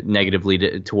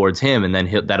negatively towards him, and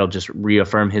then that'll just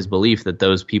reaffirm his belief that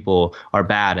those people are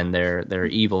bad and they're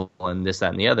evil and this,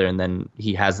 that, and the other, and then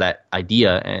he has that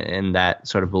idea and that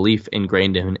sort of belief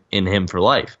ingrained in him for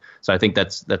life. So I think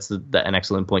that's an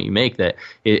excellent point you make, that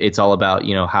it's all about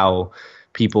how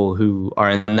people who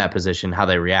are in that position, how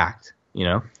they react.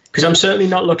 Because I'm certainly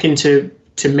not looking to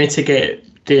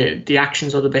mitigate the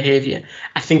actions or the behaviour.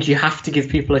 I think you have to give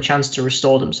people a chance to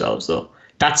restore themselves, though.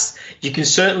 You can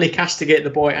certainly castigate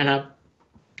the boy, and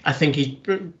I think he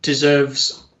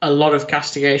deserves a lot of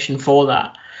castigation for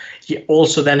that. You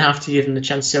also then have to give him the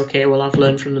chance to say, okay, well, I've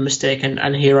learned from the mistake,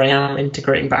 and here I am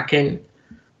integrating back in.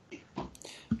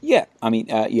 Yeah, I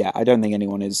mean, I don't think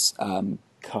anyone is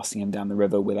casting him down the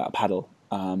river without a paddle.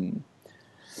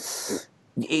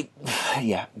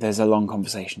 There's a long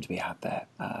conversation to be had there,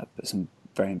 but some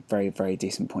very, very, very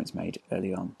decent points made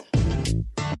early on.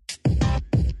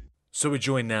 So we're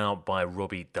joined now by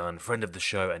Robbie Dunn, friend of the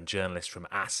show and journalist from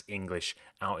AS English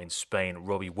out in Spain.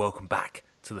 Robbie, welcome back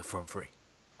to the Front Three.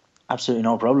 Absolutely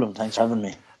no problem. Thanks for having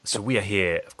me. So we are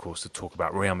here, of course, to talk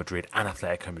about Real Madrid and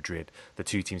Atletico Madrid, the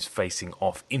two teams facing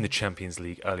off in the Champions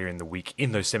League earlier in the week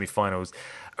in those semi-finals.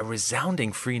 A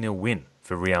resounding 3-0 win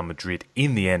for Real Madrid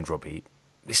in the end, Robbie.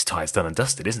 This tie is done and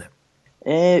dusted, isn't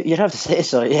it? You'd have to say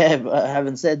so, yeah. But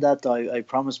having said that, I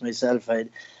promised myself I'd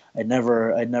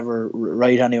never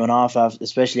write anyone off,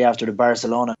 especially after the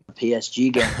Barcelona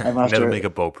PSG game. Never make a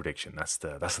bold prediction. That's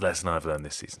the lesson I've learned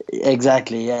this season.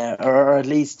 Exactly, yeah, or at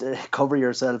least cover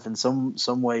yourself in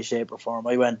some way, shape, or form.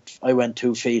 I went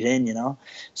 2 feet in,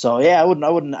 So yeah, I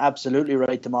wouldn't absolutely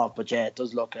write them off, but yeah, it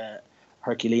does look a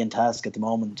Herculean task at the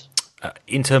moment.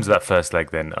 In terms of that first leg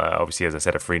then, obviously, as I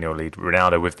said, a 3-0 lead.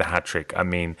 Ronaldo with the hat-trick. I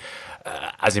mean,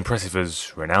 as impressive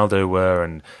as Ronaldo were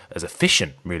and as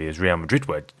efficient, really, as Real Madrid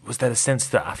were, was there a sense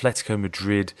that Atletico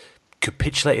Madrid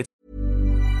capitulated?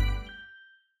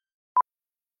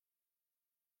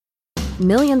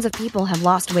 Millions of people have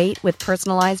lost weight with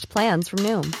personalized plans from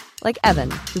Noom. Like Evan,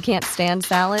 who can't stand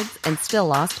salads and still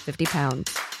lost 50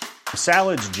 pounds.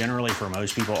 Salads generally for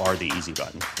most people are the easy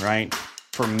button, right?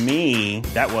 For me,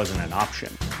 that wasn't an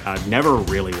option. I never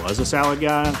really was a salad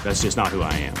guy. That's just not who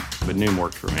I am. But Noom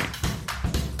worked for me.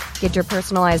 Get your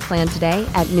personalized plan today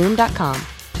at Noom.com.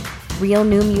 Real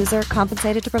Noom user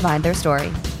compensated to provide their story.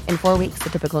 In 4 weeks, the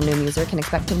typical Noom user can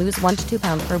expect to lose 1 to 2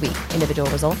 pounds per week. Individual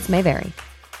results may vary.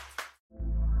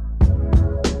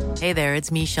 Hey there,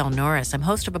 it's Michelle Norris. I'm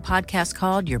host of a podcast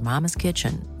called Your Mama's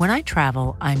Kitchen. When I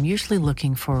travel, I'm usually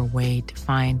looking for a way to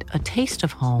find a taste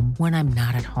of home when I'm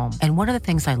not at home. And one of the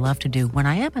things I love to do when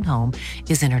I am at home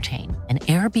is entertain. And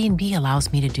Airbnb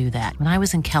allows me to do that. When I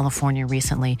was in California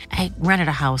recently, I rented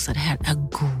a house that had a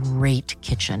great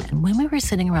kitchen. And when we were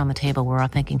sitting around the table, we're all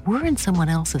thinking, we're in someone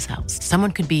else's house.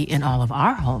 Someone could be in all of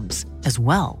our homes as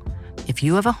well. If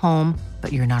you have a home,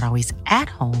 but you're not always at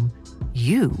home,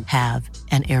 you have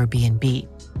an Airbnb.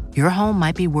 Your home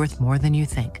might be worth more than you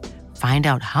think. Find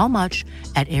out how much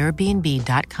at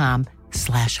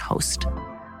airbnb.com/host.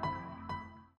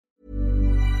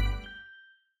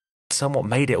 Somewhat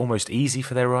made it almost easy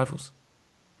for their rivals?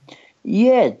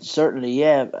 Yeah, certainly,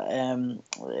 yeah.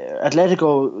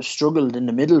 Atletico struggled in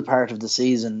the middle part of the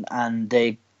season, and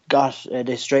they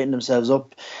straightened themselves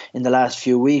up in the last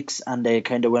few weeks, and they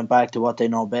kind of went back to what they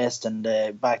know best, and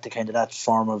back to kind of that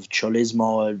form of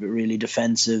cholismo, really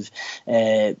defensive,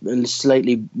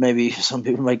 slightly, maybe some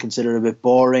people might consider it a bit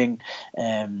boring,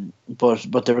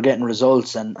 but they were getting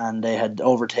results, and they had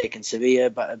overtaken Sevilla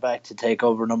back to take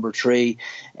over number 3.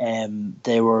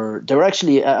 They were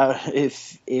actually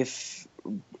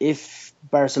if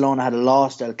Barcelona had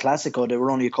lost El Clasico, they were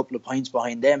only a couple of points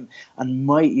behind them,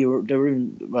 and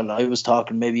I was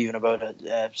talking maybe even about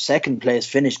a second place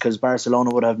finish, because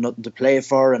Barcelona would have nothing to play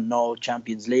for and no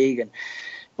Champions League,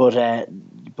 but they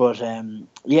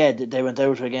went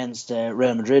out against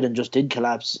Real Madrid and just did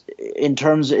collapse. In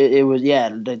terms,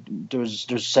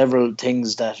 there's several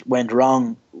things that went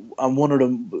wrong, and one of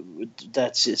them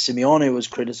that Simeone was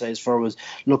criticised for was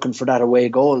looking for that away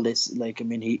goal.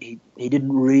 He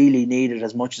didn't really need it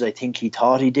as much as I think he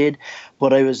thought he did.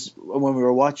 But when we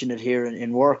were watching it here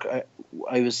in work,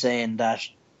 I was saying that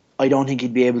I don't think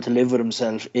he'd be able to live with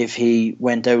himself if he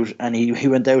went out, and he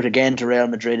went out again to Real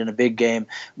Madrid in a big game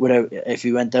without, if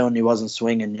he went down and he wasn't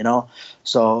swinging,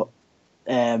 So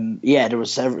there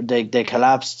was several. They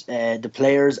collapsed, the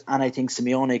players, and I think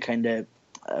Simeone kind of,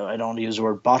 I don't want to use the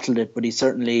word bottled it, but he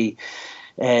certainly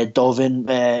dove in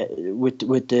with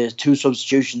the two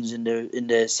substitutions in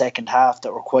the second half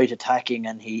that were quite attacking,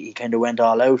 and he kind of went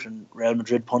all out, and Real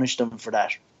Madrid punished him for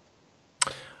that.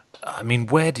 I mean,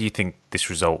 where do you think this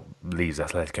result leaves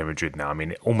Atletico Madrid now? I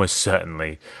mean, almost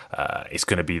certainly it's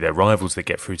going to be their rivals that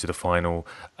get through to the final.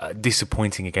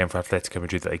 Disappointing again for Atletico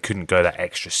Madrid that they couldn't go that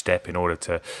extra step in order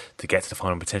to get to the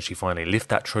final and potentially finally lift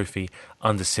that trophy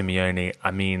under Simeone.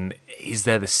 I mean, is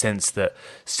there the sense that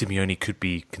Simeone could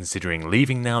be considering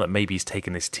leaving now, that maybe he's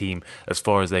taken this team as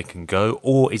far as they can go?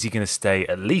 Or is he going to stay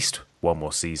at least one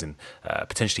more season,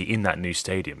 potentially in that new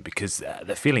stadium? Because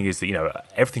the feeling is that,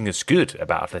 everything that's good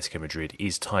about Atletico Madrid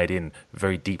is tied in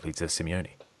very deeply to Simeone.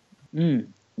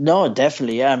 No,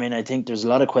 definitely. Yeah. I mean, I think there's a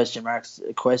lot of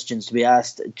questions to be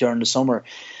asked during the summer.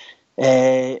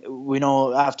 We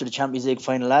know after the Champions League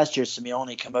final last year,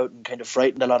 Simeone came out and kind of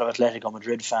frightened a lot of Atletico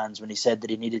Madrid fans when he said that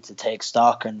he needed to take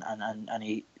stock, and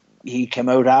he came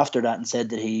out after that and said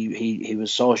that he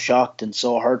was so shocked and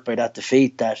so hurt by that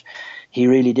defeat that he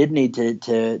really did need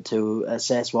to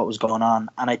assess what was going on.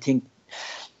 And I think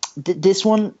this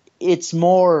one, it's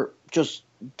more just,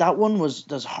 that one was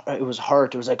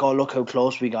hurt. It was like, oh, look how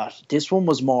close we got. This one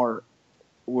was more,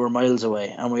 we're miles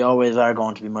away, and we always are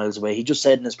going to be miles away. He just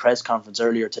said in his press conference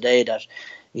earlier today that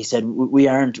he said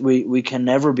we can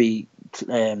never be.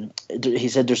 He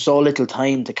said there's so little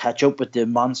time to catch up with these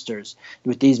monsters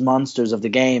of the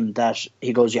game, that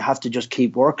he goes, you have to just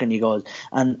keep working. He goes,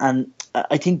 and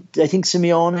I think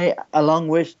Simeone, along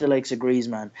with the likes of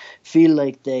Griezmann, feel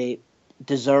like they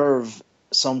deserve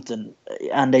something,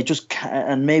 and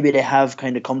and maybe they have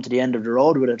kind of come to the end of the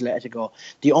road with Atletico.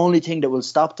 The only thing that will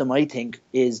stop them, I think,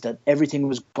 is that everything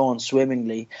was going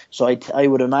swimmingly. So I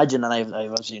would imagine, and I've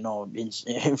obviously no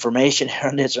information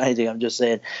on this or anything, I'm just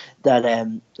saying that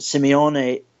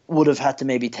Simeone would have had to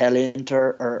maybe tell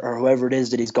Inter or whoever it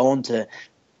is that he's going to,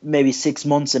 maybe 6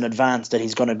 months in advance that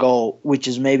he's going to go, which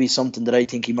is maybe something that I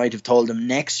think he might have told them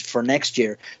for next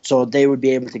year, so they would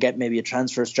be able to get maybe a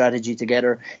transfer strategy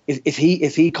together. If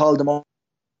he called them up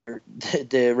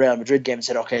the Real Madrid game and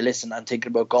said, okay, listen, I'm thinking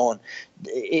about going,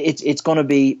 it's going to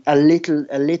be a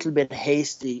little bit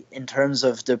hasty in terms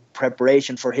of the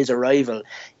preparation for his arrival.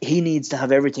 He needs to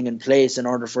have everything in place in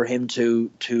order for him to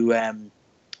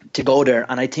go there.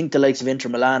 And I think the likes of Inter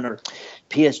Milan or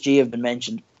PSG have been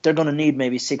mentioned. They're going to need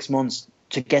maybe 6 months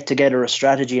to get together a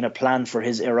strategy and a plan for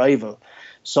his arrival.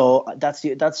 So that's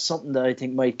something that I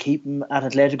think might keep him at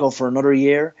Atletico for another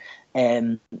year.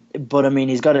 But I mean,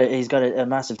 he's got a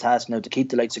massive task now to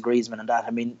keep the likes of Griezmann and that. I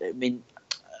mean,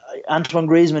 Antoine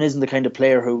Griezmann isn't the kind of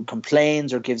player who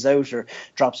complains or gives out or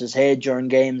drops his head during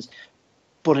games.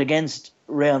 But against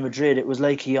Real Madrid, it was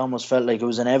like he almost felt like it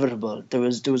was inevitable. There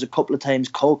was a couple of times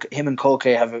him and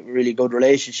Koke have a really good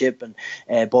relationship,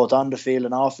 and both on the field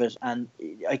and off it. And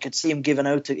I could see him giving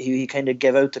out he kind of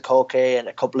gave out to Koke and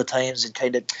a couple of times and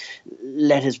kind of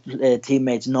let his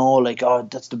teammates know, like, oh,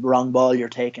 that's the wrong ball you're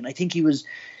taking. I think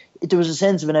there was a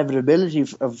sense of inevitability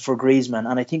for Griezmann,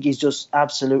 and I think he's just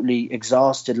absolutely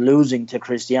exhausted losing to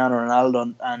Cristiano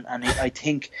Ronaldo, and I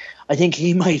think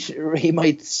he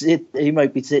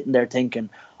might be sitting there thinking,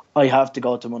 I have to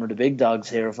go to one of the big dogs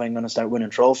here if I'm going to start winning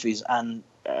trophies, and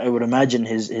I would imagine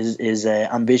his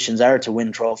ambitions are to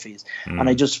win trophies, and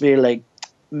I just feel like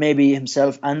maybe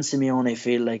himself and Simeone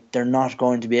feel like they're not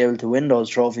going to be able to win those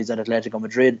trophies at Atletico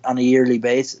Madrid on a yearly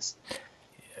basis.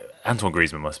 Antoine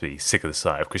Griezmann must be sick of the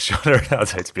sight of Cristiano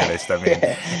Ronaldo, to be honest. I mean,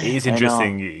 it is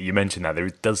interesting you mentioned that. There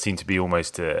does seem to be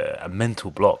almost a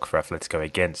mental block for Atletico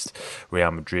against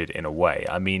Real Madrid in a way.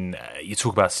 I mean, you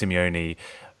talk about Simeone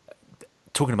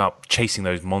talking about chasing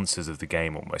those monsters of the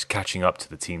game, almost catching up to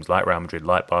the teams like Real Madrid,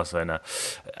 like Barcelona.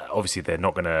 Obviously, they're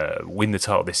not going to win the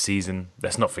title this season.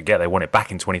 Let's not forget they won it back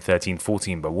in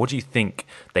 2013-14. But what do you think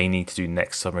they need to do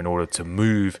next summer in order to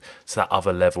move to that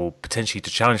other level, potentially to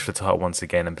challenge for the title once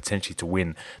again and potentially to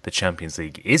win the Champions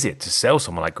League? Is it to sell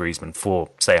someone like Griezmann for,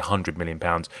 say, £100 million,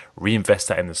 reinvest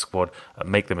that in the squad, and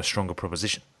make them a stronger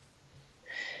proposition?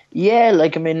 Yeah,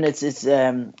 like I mean,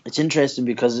 it's interesting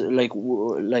because we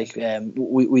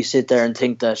sit there and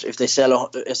think that if they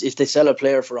sell a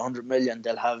player for 100 million,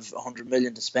 they'll have 100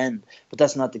 million to spend, but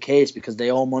that's not the case because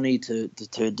they owe money to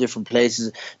different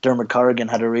places. Dermot Corrigan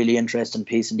had a really interesting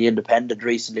piece in the Independent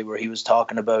recently where he was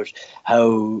talking about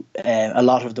how a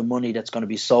lot of the money that's going to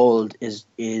be sold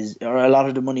or a lot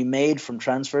of the money made from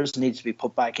transfers needs to be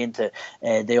put back into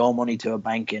they owe money to a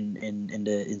bank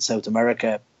in South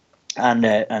America. And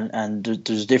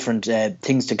there's different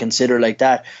things to consider like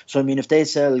that. So I mean, if they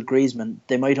sell Griezmann,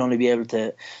 they might only be able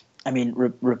to. I mean,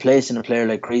 replacing a player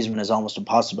like Griezmann is almost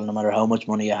impossible, no matter how much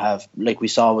money you have. Like we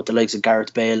saw with the likes of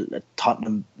Gareth Bale at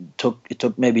Tottenham, it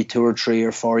took maybe 2 or 3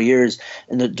 or 4 years,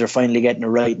 and they're finally getting it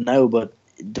right now. But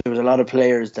there was a lot of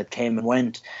players that came and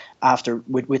went after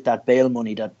with that Bale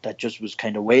money that just was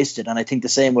kind of wasted. And I think the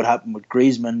same would happen with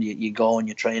Griezmann. You go and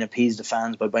you try and appease the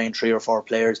fans by buying 3 or 4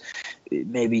 players.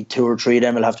 Maybe 2 or 3 of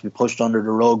them will have to be pushed under the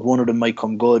rug. One of them might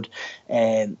come good,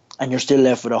 and you're still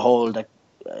left with a hole that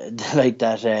like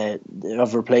that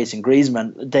of replacing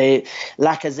Griezmann.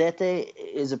 Lacazette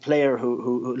is a player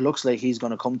who looks like he's going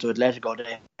to come to Atletico.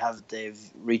 They've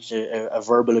reached a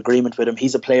verbal agreement with him.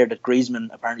 He's a player that Griezmann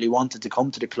apparently wanted to come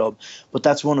to the club, but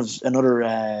that's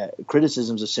another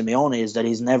criticisms of Simeone is that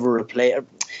he's never replaced.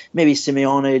 Maybe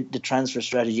Simeone, the transfer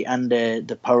strategy and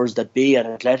the powers that be at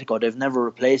Atletico, they've never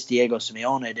replaced Diego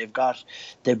Simeone.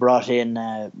 They brought in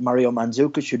Mario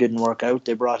Mandzukic, who didn't work out.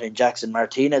 They brought in Jackson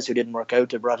Martinez, who didn't work out.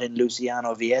 They brought in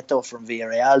Luciano Vieto from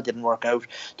Villarreal, didn't work out.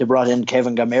 They brought in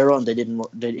Kevin Gamero,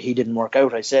 and he didn't work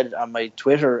out. I said on my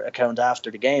Twitter account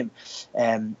after the game,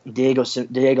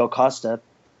 Diego Costa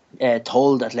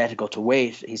told Atletico to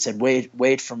wait. He said,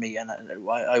 wait for me, and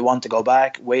I want to go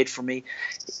back, wait for me.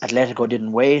 Atletico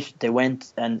didn't wait. They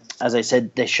went, and as I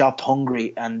said, they shopped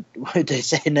hungry, and they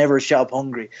say never shop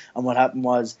hungry. And what happened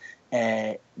was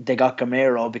they got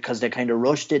Gamero because they kind of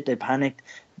rushed it, they panicked,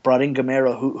 brought in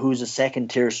Gamero, who's a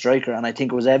second-tier striker, and I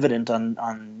think it was evident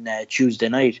on Tuesday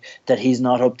night that he's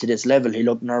not up to this level. He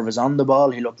looked nervous on the ball.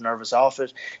 He looked nervous off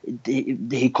it.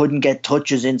 He couldn't get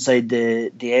touches inside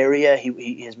the area.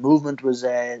 His movement was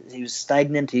he was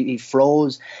stagnant. He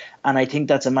froze, and I think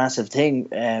that's a massive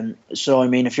thing. So I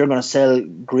mean, if you're going to sell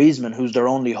Griezmann, who's their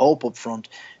only hope up front,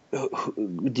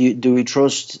 do we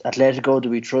trust Atletico? Do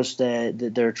we trust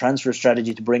their transfer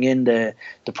strategy to bring in the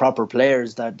proper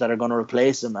players that are going to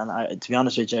replace them? And to be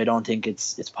honest with you, I don't think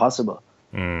it's possible.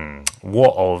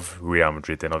 What of Real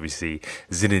Madrid then? Obviously,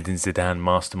 Zinedine Zidane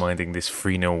masterminding this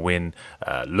 3-0 win,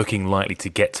 looking likely to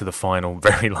get to the final,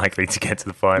 very likely to get to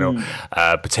the final,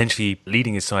 potentially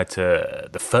leading his side to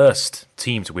the first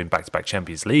team to win back-to-back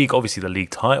Champions League. Obviously, the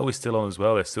league title is still on as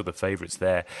well. They're still the favourites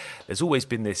there. There's always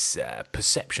been this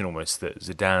perception almost that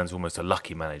Zidane's almost a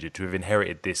lucky manager to have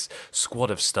inherited this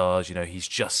squad of stars. You know, he's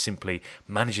just simply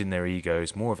managing their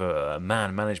egos, more of a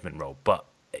man management role. But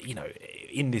you know,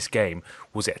 in this game,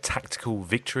 was it a tactical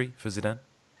victory for Zidane?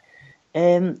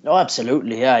 Oh,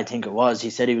 absolutely. Yeah, I think it was. He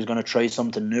said he was going to try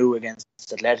something new against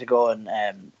Atletico,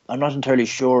 and I'm not entirely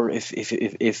sure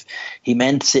if he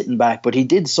meant sitting back, but he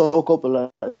did soak up a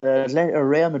lot.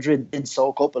 Real Madrid did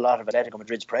soak up a lot of Atletico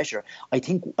Madrid's pressure. I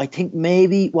think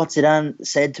maybe what Zidane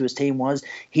said to his team was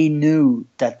he knew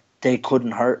that they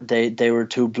couldn't hurt. They were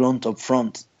too blunt up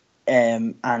front,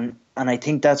 and I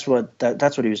think that's what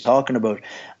he was talking about,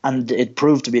 and it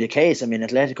proved to be the case. I mean, they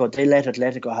let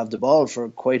Atletico have the ball for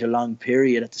quite a long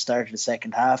period at the start of the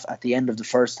second half, at the end of the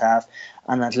first half,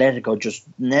 and Atletico just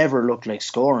never looked like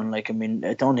scoring. Like, I mean,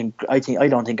 I don't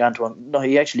think Antoine. No,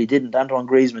 he actually didn't. Antoine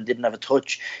Griezmann didn't have a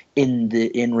touch in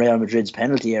Real Madrid's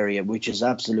penalty area, which is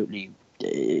absolutely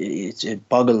it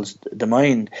boggles the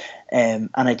mind. And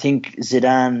I think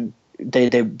Zidane,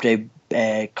 they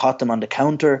caught them on the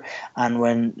counter, and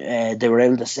when they were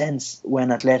able to sense when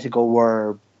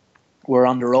Atletico were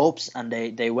on the ropes, and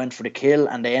they went for the kill,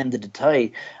 and they ended the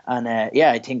tie. And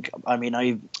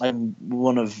I'm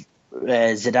one of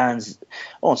Zidane's, I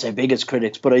won't say biggest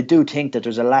critics, but I do think that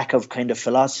there's a lack of kind of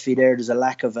philosophy there. There's a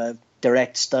lack of a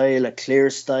direct style, a clear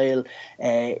style.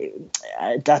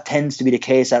 That tends to be the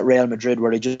case at Real Madrid,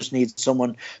 where they just need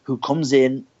someone who comes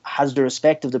in, has the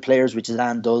respect of the players, which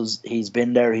Zidane does. He's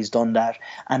been there, he's done that,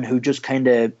 and who just kind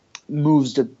of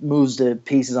moves the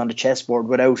pieces on the chessboard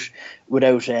without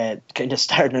kind of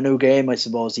starting a new game. I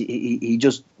suppose he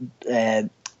just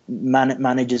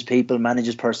manages people,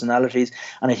 manages personalities,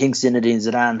 and I think Zinedine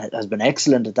Zidane has been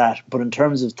excellent at that. But in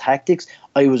terms of tactics,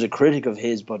 I was a critic of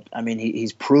his, but I mean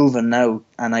he's proven now,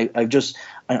 and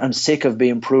I'm sick of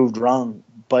being proved wrong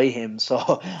by him.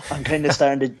 So I'm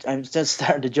just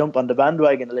starting to jump on the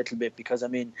bandwagon a little bit, because I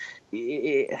mean,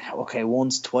 okay,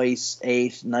 once, twice,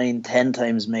 8, 9, 10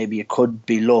 times maybe it could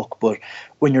be luck, but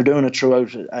when you're doing it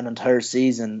throughout an entire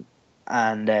season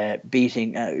and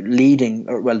leading,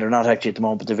 or well, they're not actually at the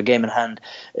moment, but they have a game in hand.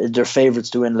 They're favourites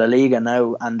to win La Liga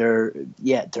now, and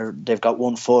they've got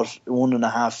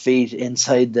 1.5 feet in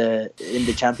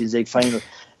the Champions League final.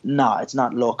 No, it's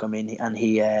not luck. I mean, and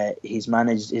he's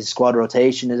managed, his squad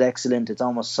rotation is excellent. It's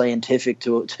almost scientific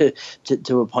to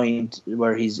a point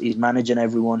where he's managing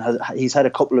everyone. He's had a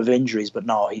couple of injuries, but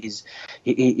no, he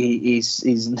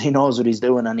knows what he's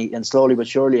doing, and slowly but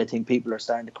surely, I think people are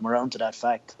starting to come around to that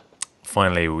fact.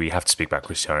 Finally, we have to speak about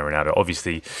Cristiano Ronaldo.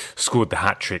 Obviously, scored the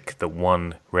hat-trick that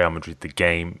won Real Madrid the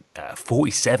game.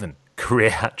 47 career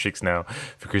hat-tricks now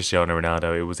for Cristiano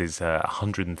Ronaldo. It was his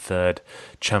 103rd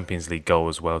Champions League goal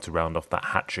as well to round off that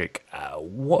hat-trick.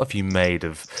 What have you made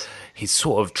of his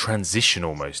sort of transition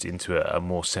almost into a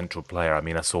more central player? I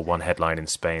mean, I saw one headline in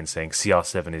Spain saying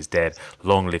CR7 is dead,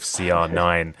 long live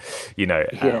CR9.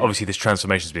 Obviously this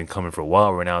transformation's been coming for a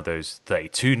while. Ronaldo's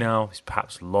 32 now. He's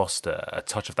perhaps lost a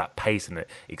touch of that pace and the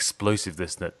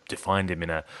explosiveness that defined him in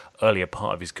an earlier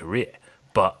part of his career.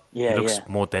 But he looks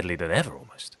more deadly than ever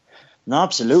almost. No,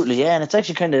 absolutely, yeah, and it's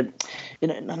actually kind of,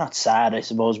 not sad, I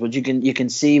suppose, but you can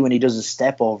see when he does his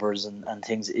step overs and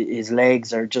things, his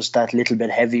legs are just that little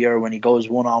bit heavier when he goes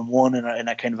 1-on-1 in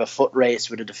a kind of a foot race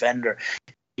with a defender.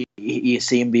 You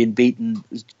see him being beaten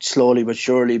slowly but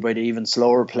surely by the even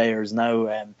slower players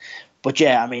now. But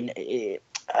yeah, I mean,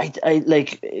 I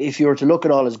like, if you were to look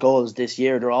at all his goals this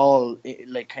year, they're all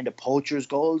like kind of poachers'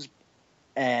 goals.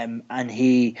 And I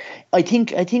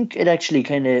think it actually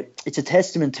it's a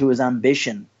testament to his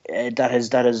ambition that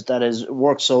has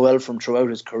worked so well from throughout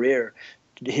his career.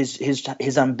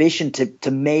 His ambition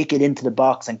to make it into the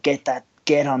box and get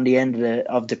on the end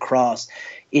of the cross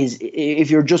is,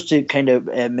 if you're just to kind of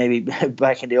maybe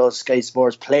back in the old Sky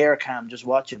Sports player cam, just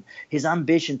watch him. His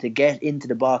ambition to get into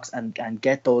the box and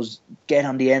get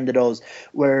on the end of those,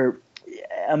 where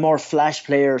a more flash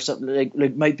player or something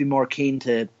like might be more keen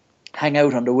to hang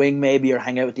out on the wing maybe, or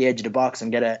hang out at the edge of the box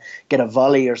and get a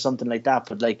volley or something like that.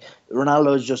 But like,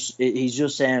 Ronaldo is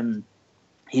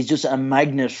he's just a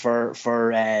magnet for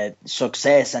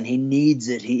success, and he needs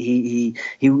it. He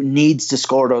needs to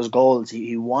score those goals.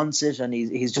 He wants it, and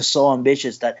he's just so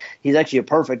ambitious that he's actually a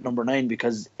perfect number 9,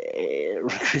 because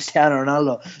Cristiano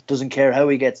Ronaldo doesn't care how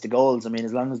he gets the goals. I mean,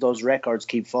 as long as those records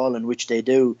keep falling, which they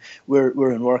do,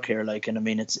 we're in work here. Like, and I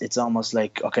mean, it's almost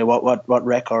like, okay, what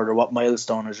record or what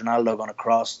milestone is Ronaldo going to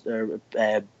cross or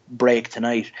break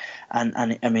tonight?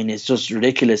 And I mean, it's just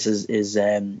ridiculous.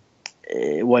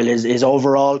 While his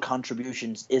overall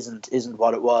contributions isn't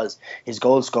what it was, his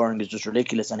goal scoring is just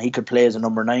ridiculous, and he could play as a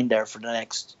number 9 there for the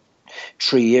next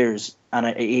 3 years.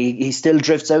 And he still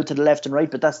drifts out to the left and right,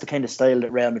 but that's the kind of style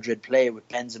that Real Madrid play, with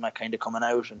Benzema kind of coming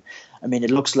out. And I mean,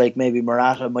 it looks like maybe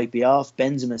Morata might be off.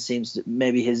 Benzema seems to,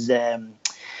 maybe his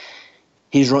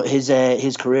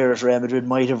career at Real Madrid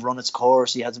might have run its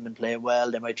course. He hasn't been playing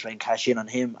well. They might try and cash in on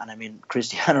him. And I mean,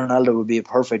 Cristiano Ronaldo would be a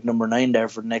perfect number 9 there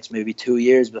for the next maybe 2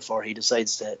 years before he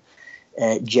decides to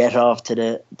jet off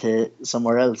to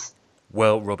somewhere else.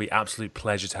 Well, Robbie, absolute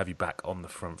pleasure to have you back on the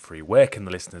front three. Where can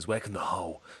the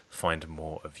whole find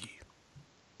more of you?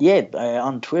 Yeah,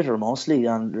 on Twitter mostly,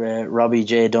 on Robbie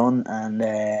J Dunn, and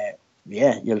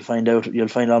you'll find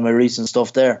all my recent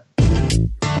stuff there.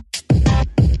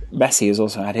 Messi has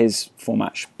also had his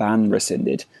 4-match ban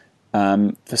rescinded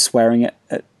for swearing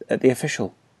at the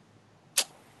official.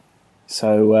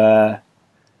 So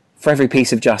for every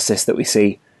piece of justice that we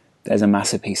see, there's a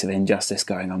massive piece of injustice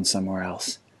going on somewhere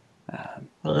else.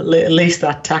 Well, at least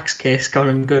that tax case got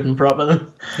him good and proper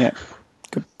then. Yeah,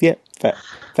 good. Yeah,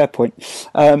 fair point.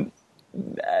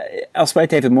 Elsewhere,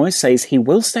 David Moyes says he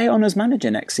will stay on as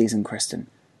manager next season, Kristen.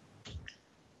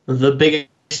 The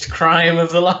biggest crime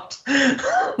of the lot.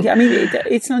 Yeah, I mean,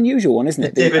 it's an unusual one, isn't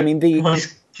it? David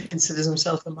Moyes considers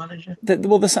himself a manager.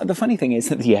 The funny thing is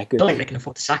that, good. I don't think they can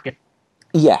afford to sack him.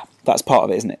 Yeah, that's part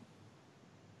of it, isn't it?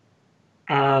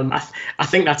 I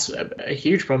think that's a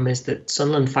huge problem, is that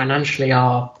Sunderland financially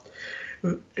are,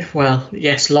 well,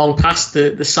 yes, long past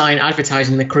the sign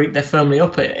advertising the creep they're firmly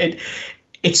up.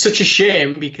 It's such a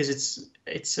shame, because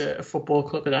it's a football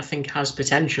club that I think has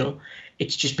potential.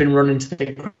 It's just been run into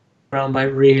the ground by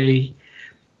really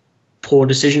poor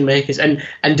decision makers, and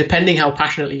depending how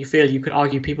passionately you feel, you could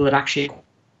argue people that actually are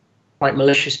quite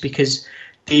malicious, because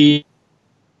the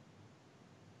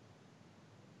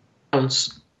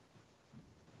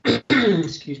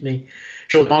excuse me,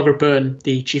 showed Margaret Byrne,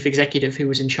 the chief executive who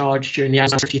was in charge during the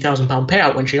 £50,000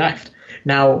 payout when she left.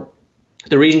 Now,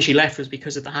 The reason she left was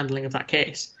because of the handling of that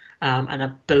case. And I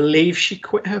believe she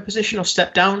quit her position or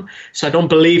stepped down. So I don't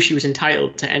believe she was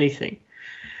entitled to anything.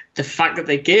 The fact that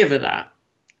they gave her that,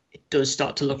 it does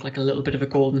start to look like a little bit of a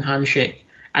golden handshake.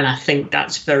 And I think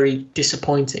that's very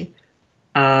disappointing.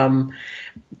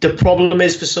 The problem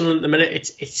is for Sunderland at the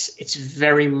minute, it's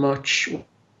very much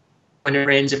when it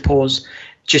rains, it pours.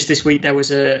 Just this week, there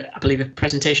was I believe, a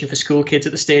presentation for school kids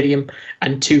at the stadium,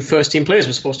 and 2 first-team players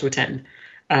were supposed to attend.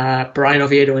 Brian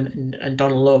Oviedo and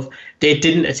Donald Love. They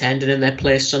didn't attend, and in their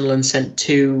place, Sunderland sent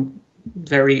 2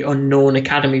 very unknown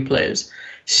academy players.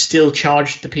 Still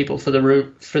charged the people for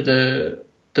the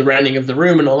renting of the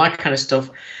room and all that kind of stuff.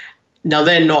 Now,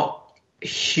 they're not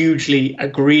hugely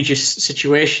egregious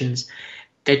situations.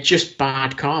 They're just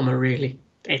bad karma, really.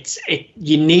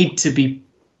 You need to be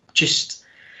just.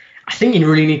 I think you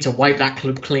really need to wipe that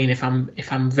club clean. If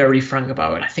I'm very frank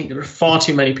about it, I think there are far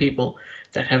too many people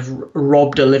that have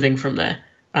robbed a living from there,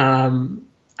 and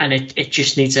it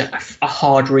just needs a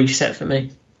hard reset for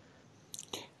me.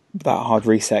 That hard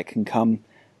reset can come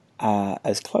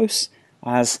as close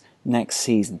as next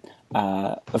season.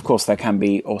 Of course, there can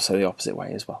be also the opposite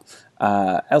way as well.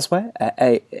 Elsewhere,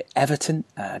 Everton,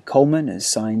 Coleman has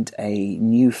signed a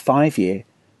new 5-year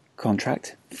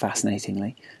contract,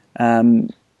 fascinatingly.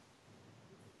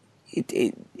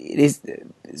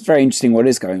 It's very interesting what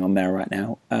is going on there right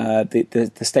now.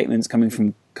 The statements coming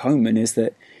from Koeman is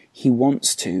that he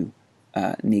wants to,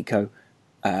 Nico,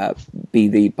 be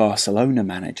the Barcelona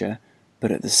manager,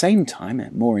 but at the same time,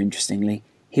 and more interestingly,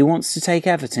 he wants to take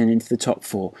Everton into the top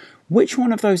 4. Which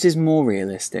one of those is more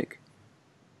realistic?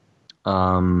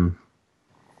 Neither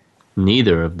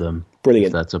of them. Brilliant.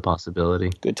 If that's a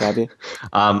possibility. Good to have you.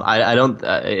 I don't.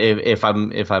 If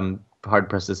I'm hard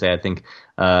pressed to say, I think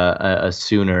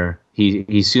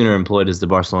he's sooner employed as the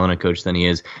Barcelona coach than he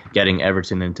is getting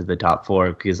Everton into the top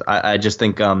 4, because I just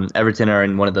think Everton are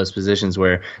in one of those positions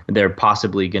where they're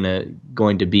possibly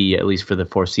going to be, at least for the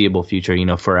foreseeable future,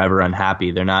 forever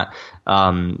unhappy. They're not,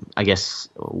 I guess,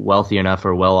 wealthy enough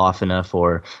or well off enough,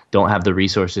 or don't have the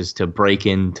resources to break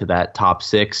into that top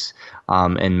 6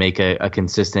 and make a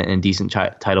consistent and decent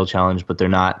title challenge, but they're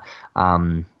not.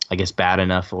 I guess bad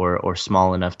enough or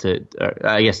small enough to.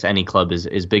 I guess any club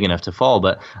is big enough to fall,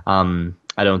 but I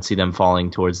don't see them falling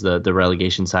towards the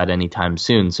relegation side anytime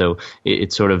soon. So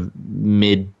it's sort of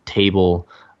mid-table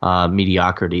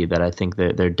mediocrity that I think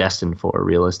that they're destined for,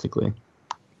 realistically.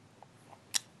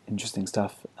 Interesting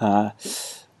stuff.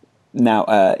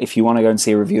 Now, if you want to go and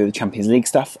see a review of the Champions League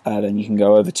stuff, then you can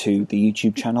go over to the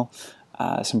YouTube channel.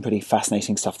 Some pretty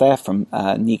fascinating stuff there from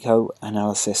Nico,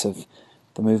 analysis of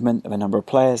the movement of a number of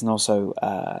players, and also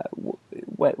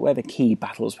where the key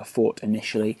battles were fought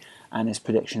initially, and his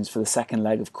predictions for the second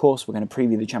leg. Of course, we're going to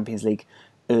preview the Champions League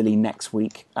early next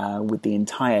week with the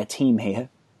entire team here.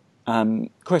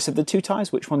 Chris, of the 2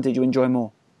 ties, which one did you enjoy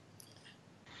more?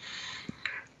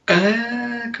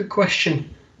 Good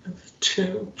question.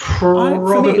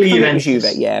 Probably Juve.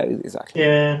 Yeah, exactly.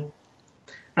 Yeah.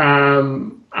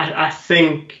 I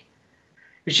think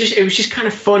it was just kind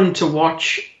of fun to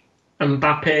watch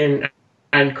Mbappe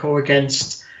and co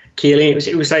against Chiellini.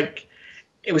 It was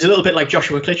a little bit like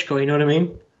Joshua Klitschko, you know what I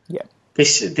mean? Yeah.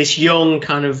 This young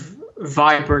kind of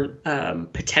vibrant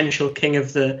potential king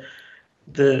of the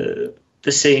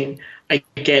scene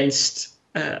against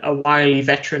a wily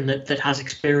veteran that has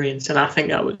experience, and I think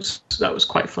that was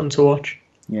quite fun to watch.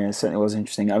 Yeah, it certainly was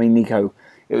interesting. I mean, Nico,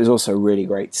 it was also really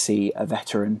great to see a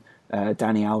veteran,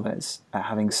 Dani Alves,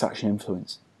 having such an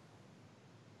influence.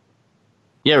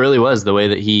 Yeah, it really was. The way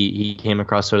that he came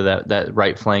across sort of that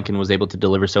right flank and was able to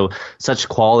deliver such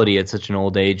quality at such an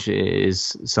old age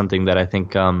is something that I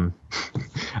think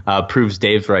proves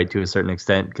Dave's right to a certain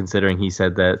extent, considering he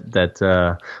said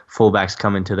that fullbacks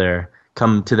come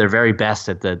to their very best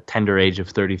at the tender age of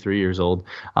 33 years old.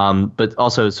 But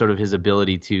also sort of his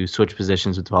ability to switch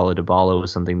positions with Paulo Dybala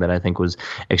was something that I think was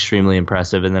extremely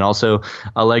impressive. And then also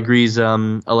Allegri's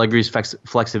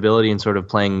flexibility in sort of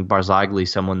playing Barzagli,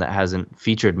 someone that hasn't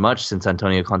featured much since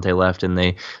Antonio Conte left, and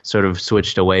they sort of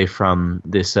switched away from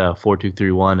this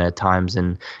 4-2-3-1 at times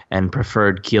and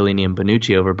preferred Chiellini and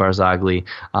Bonucci over Barzagli,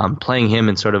 playing him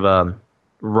in sort of a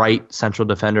right central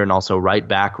defender and also right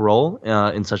back role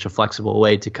in such a flexible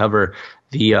way to cover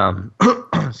the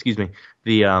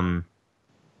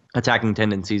attacking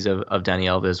tendencies of Dani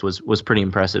Alves was pretty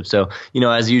impressive. So,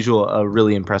 as usual, a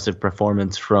really impressive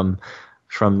performance from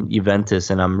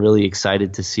Juventus, and I'm really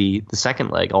excited to see the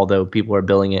second leg, although people are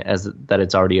billing it as that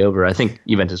it's already over. I think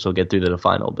Juventus will get through to the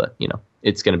final, but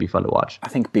it's going to be fun to watch. I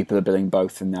think people are billing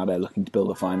both, and now they're looking to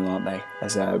build a final, aren't they,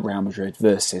 as Real Madrid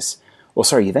versus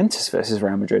Juventus versus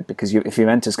Real Madrid, because if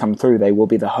Juventus come through, they will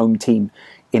be the home team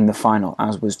in the final,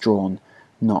 as was drawn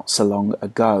not so long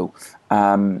ago.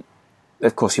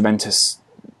 Of course, Juventus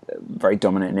very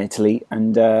dominant in Italy,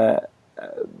 and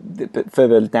but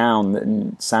further down,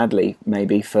 and sadly,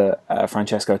 maybe for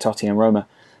Francesco Totti and Roma,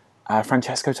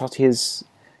 Francesco Totti has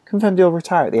confirmed he'll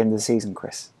retire at the end of the season,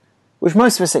 Chris, which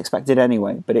most of us expected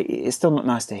anyway, but it's still not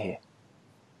nice to hear.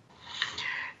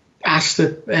 Has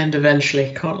to end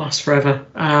eventually. Can't last forever.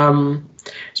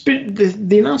 It's been,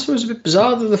 the announcement was a bit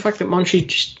bizarre. The fact that Monchi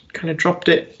just kind of dropped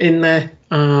it in there.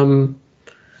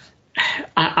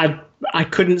 I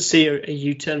couldn't see a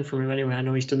U-turn from him anyway. I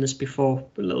know he's done this before,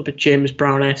 a little bit James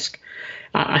Brown-esque.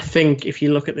 I think if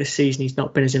you look at this season, he's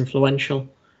not been as influential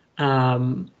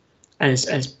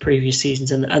as previous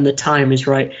seasons, and the time is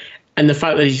right. And the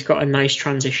fact that he's got a nice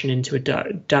transition into a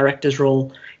director's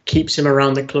role keeps him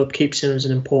around the club, keeps him as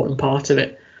an important part of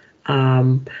it.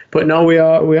 But no, we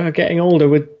are getting older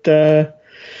with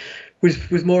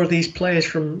more of these players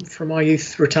from our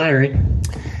youth retiring.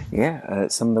 Yeah,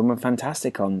 some of them were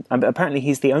fantastic on. Apparently,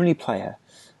 he's the only player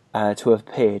to have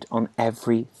appeared on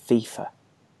every FIFA.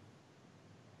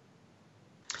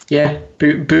 Yeah,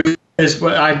 is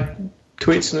what I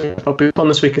tweeted something about Buffon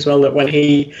this week as well. That when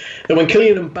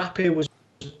Kylian Mbappe was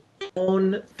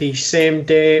on the same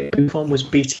day, Buffon was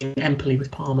beating Empoli with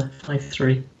Parma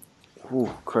 5-3. Ooh,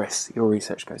 Chris, your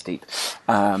research goes deep.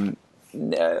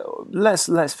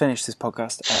 Let's finish this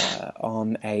podcast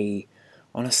on a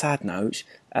sad note.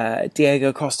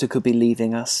 Diego Costa could be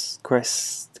leaving us,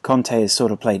 Chris. Conte has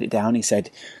sort of played it down. He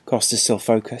said Costa's still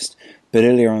focused, but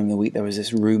earlier on in the week there was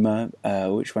this rumour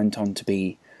which went on to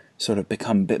be sort of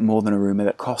become a bit more than a rumour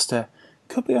that Costa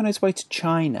could be on his way to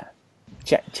China.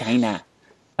 China.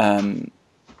 What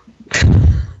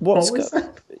was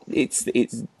that?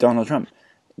 It's Donald Trump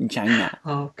in China.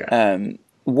 Oh, okay.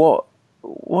 What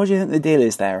do you think the deal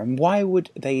is there, and why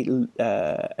would they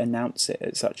announce it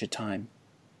at such a time?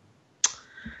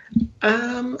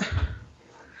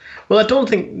 Well, I don't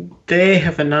think they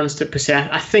have announced it per se.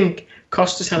 I think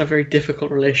Costa's had a very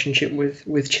difficult relationship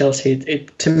with Chelsea.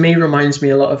 It to me reminds me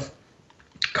a lot of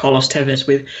Carlos Tevez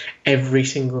with every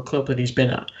single club that he's been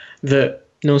at. That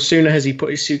no sooner has he put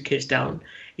his suitcase down,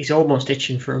 he's almost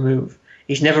itching for a move.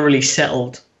 He's never really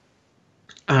settled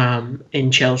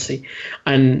in Chelsea,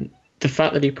 and the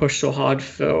fact that he pushed so hard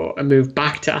for a move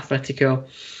back to Atletico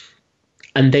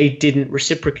and they didn't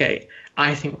reciprocate,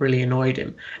 I think really annoyed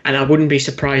him. And I wouldn't be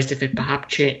surprised if it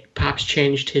perhaps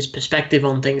changed his perspective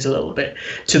on things a little bit,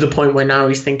 to the point where now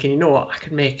he's thinking, you know what, I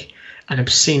could make an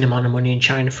obscene amount of money in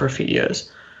China for a few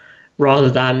years,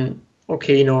 rather than,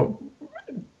 okay, you know,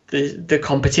 the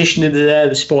competition is there,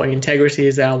 the sporting integrity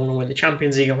is there, I want to win the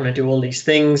Champions League, I want to do all these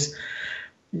things.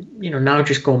 You know, now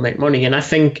just go and make money. And I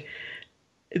think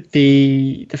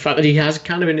the fact that he has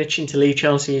kind of been itching to leave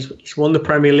Chelsea, he's won the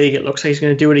Premier League, it looks like he's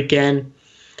going to do it again.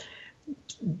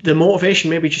 The motivation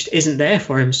maybe just isn't there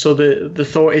for him. So the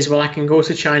thought is, well, I can go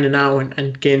to China now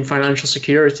and gain financial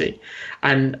security.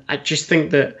 And I just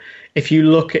think that if you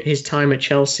look at his time at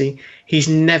Chelsea, he's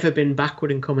never been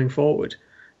backward in coming forward.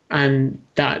 And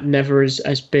that never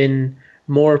has been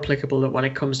more applicable when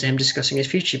it comes to him discussing his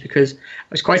future, because I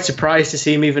was quite surprised to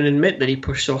see him even admit that he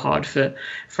pushed so hard for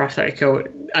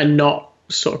Atletico, and not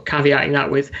sort of caveating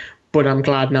that with, but I'm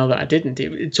glad now that I didn't.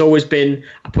 It's always been,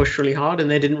 I pushed really hard and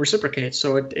they didn't reciprocate,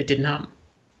 so it didn't happen.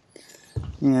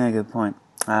 Yeah, good point.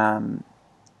 Now,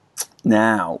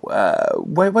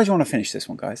 where do you want to finish this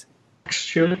one, guys?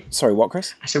 Surely. Sorry, what,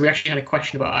 Chris? I said we actually had a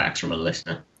question about Ajax from a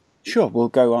listener. Sure, we'll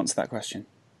go answer that question.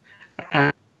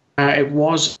 It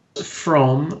was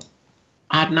from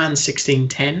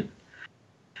Adnan1610.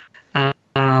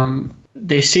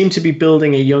 They seem to be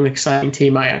building a young, exciting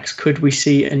team, Ajax. Could we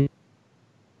see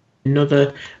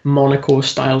another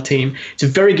Monaco-style team? It's a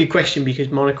very good question, because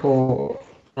Monaco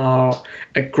are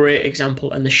a great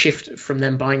example, and the shift from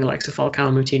them buying the likes of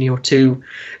Falcao, Moutinho to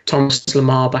Thomas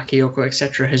Lemar, Bakayoko,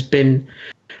 etc. has been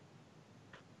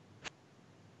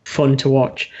fun to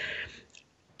watch.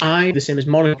 The same as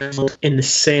Monaco, in the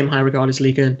same high regard as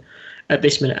Ligue 1 at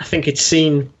this minute. I think it's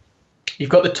seen, you've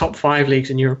got the top 5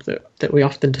 leagues in Europe that we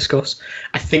often discuss.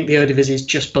 I think the Eredivisie is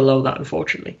just below that,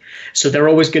 unfortunately. So they're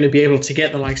always going to be able to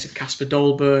get the likes of Kasper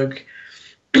Dolberg,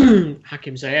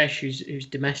 Hakim Ziyech, who's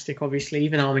domestic, obviously,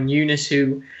 even Armin Younes,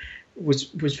 who was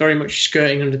very much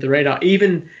skirting under the radar.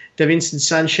 Even Davinson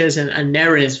Sanchez and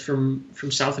Neres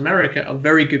from South America are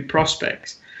very good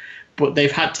prospects, but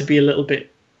they've had to be a little bit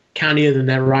cannier than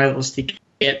their rivals to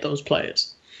get those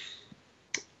players.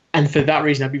 And for that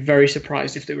reason, I'd be very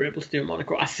surprised if they were able to do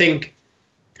Monaco. I think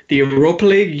the Europa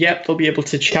League, they'll be able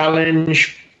to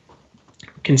challenge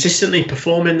consistently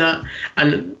perform in that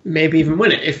and maybe even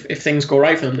win it if things go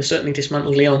right for them. They certainly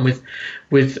dismantled Lyon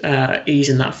with ease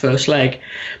in that first leg.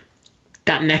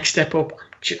 That next step up,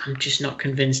 I'm just not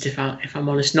convinced, if I'm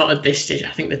honest. Not at this stage.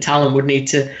 I think the talent would need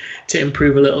to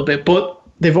improve a little bit, but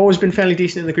they've always been fairly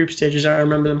decent in the group stages. I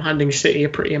remember them handing City a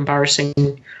pretty embarrassing, I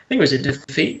think it was a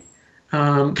defeat,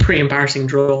 pretty embarrassing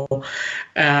draw,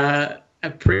 a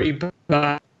pretty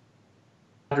bad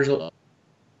result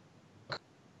a couple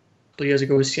of years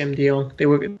ago with CM de Jong. They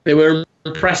were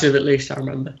impressive, at least I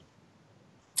remember.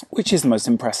 Which is the most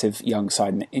impressive young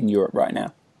side in Europe right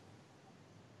now?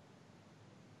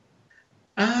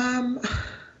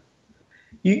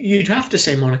 You'd have to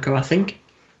say Monaco, I think.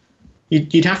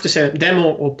 You'd have to say them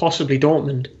or possibly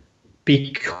Dortmund,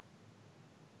 because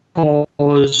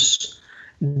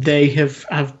they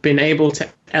have been able to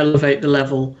elevate the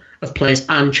level of players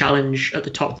and challenge at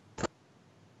the top.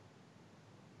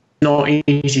 Not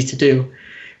easy to do,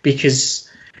 because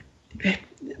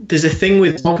there's a thing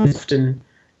with often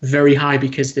very high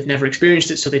because they've never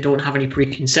experienced it, so they don't have any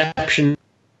preconception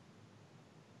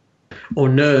or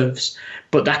nerves,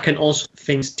 but that can also make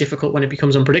things difficult when it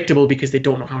becomes unpredictable because they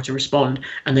don't know how to respond,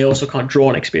 and they also can't draw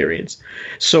on experience.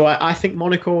 So I think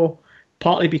Monaco,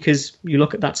 partly because you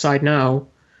look at that side now,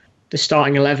 the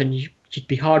starting 11, you'd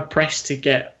be hard pressed to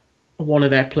get one of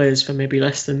their players for maybe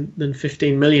less than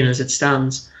 15 million as it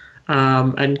stands,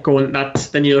 and going that.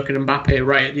 Then you look at Mbappe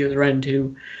right at the other end,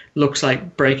 who looks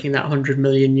like breaking that €100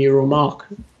 million mark.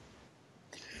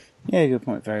 Yeah, good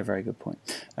point. Very, very good point.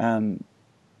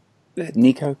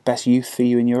 Nico, best youth for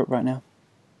you in Europe right now?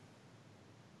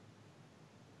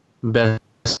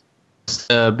 Best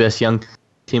young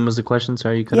team was the question.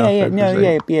 Sorry, you cut off.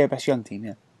 Best young team.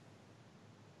 Yeah.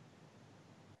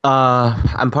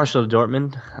 I'm partial to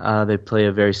Dortmund. They play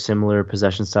a very similar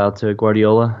possession style to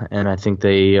Guardiola, and I think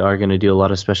they are going to do a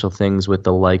lot of special things with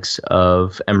the likes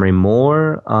of Emery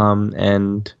Moore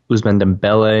and Ousmane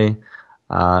Dembele,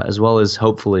 as well as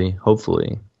hopefully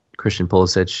Christian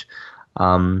Pulisic.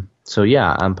 So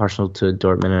yeah, I'm partial to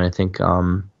Dortmund, and I think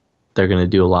they're going to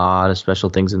do a lot of special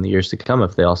things in the years to come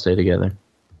if they all stay together.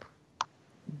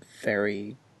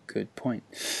 Very good point.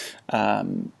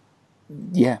 Let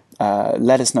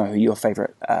us know who your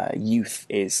favourite youth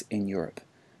is in Europe.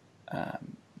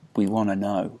 We want to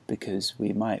know, because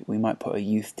we might put a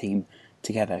youth team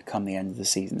together come the end of the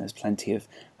season. There's plenty of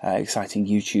exciting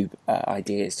YouTube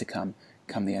ideas to come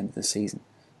the end of the season.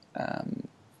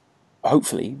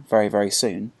 Hopefully, very, very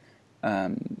soon,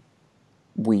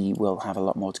 we will have a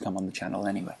lot more to come on the channel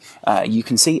anyway. You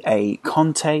can see a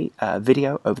Conte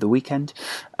video over the weekend,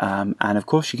 and of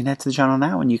course you can head to the channel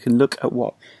now and you can look at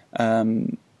what...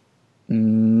 it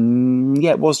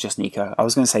was just Nico. I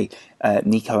was going to say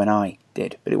Nico and I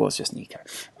did, but it was just Nico.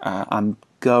 I'm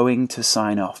going to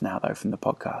sign off now, though, from the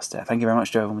podcast. Thank you very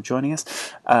much to everyone for joining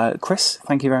us. Chris,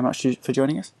 thank you very much for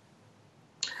joining us.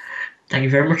 Thank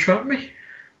you very much for having me.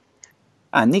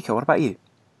 And Nico, what about you?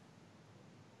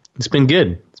 It's been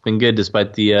good. It's been good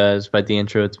despite the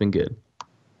intro. It's been good.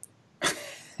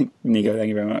 Nico, thank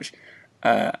you very much.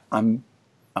 I'm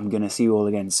going to see you all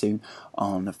again soon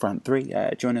on the Front Three.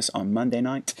 Join us on Monday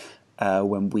night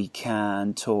when we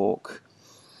can talk,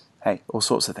 all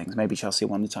sorts of things. Maybe Chelsea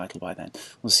won the title by then.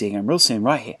 We'll see you again real soon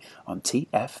right here on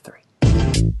TF3.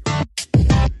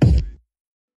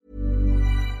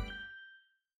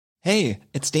 Hey,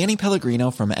 it's Danny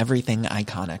Pellegrino from Everything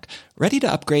Iconic. Ready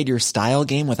to upgrade your style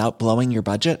game without blowing your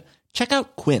budget? Check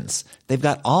out Quince. They've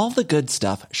got all the good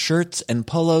stuff, shirts and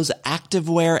polos,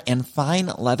 activewear, and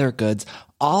fine leather goods,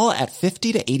 all at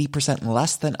 50 to 80%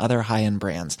 less than other high-end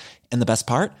brands. And the best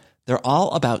part? They're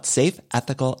all about safe,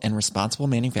 ethical, and responsible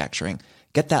manufacturing.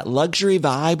 Get that luxury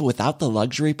vibe without the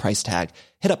luxury price tag.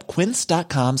 Hit up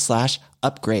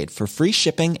quince.com/upgrade for free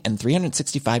shipping and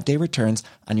 365-day returns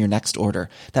on your next order.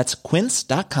 That's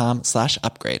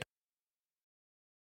quince.com/upgrade.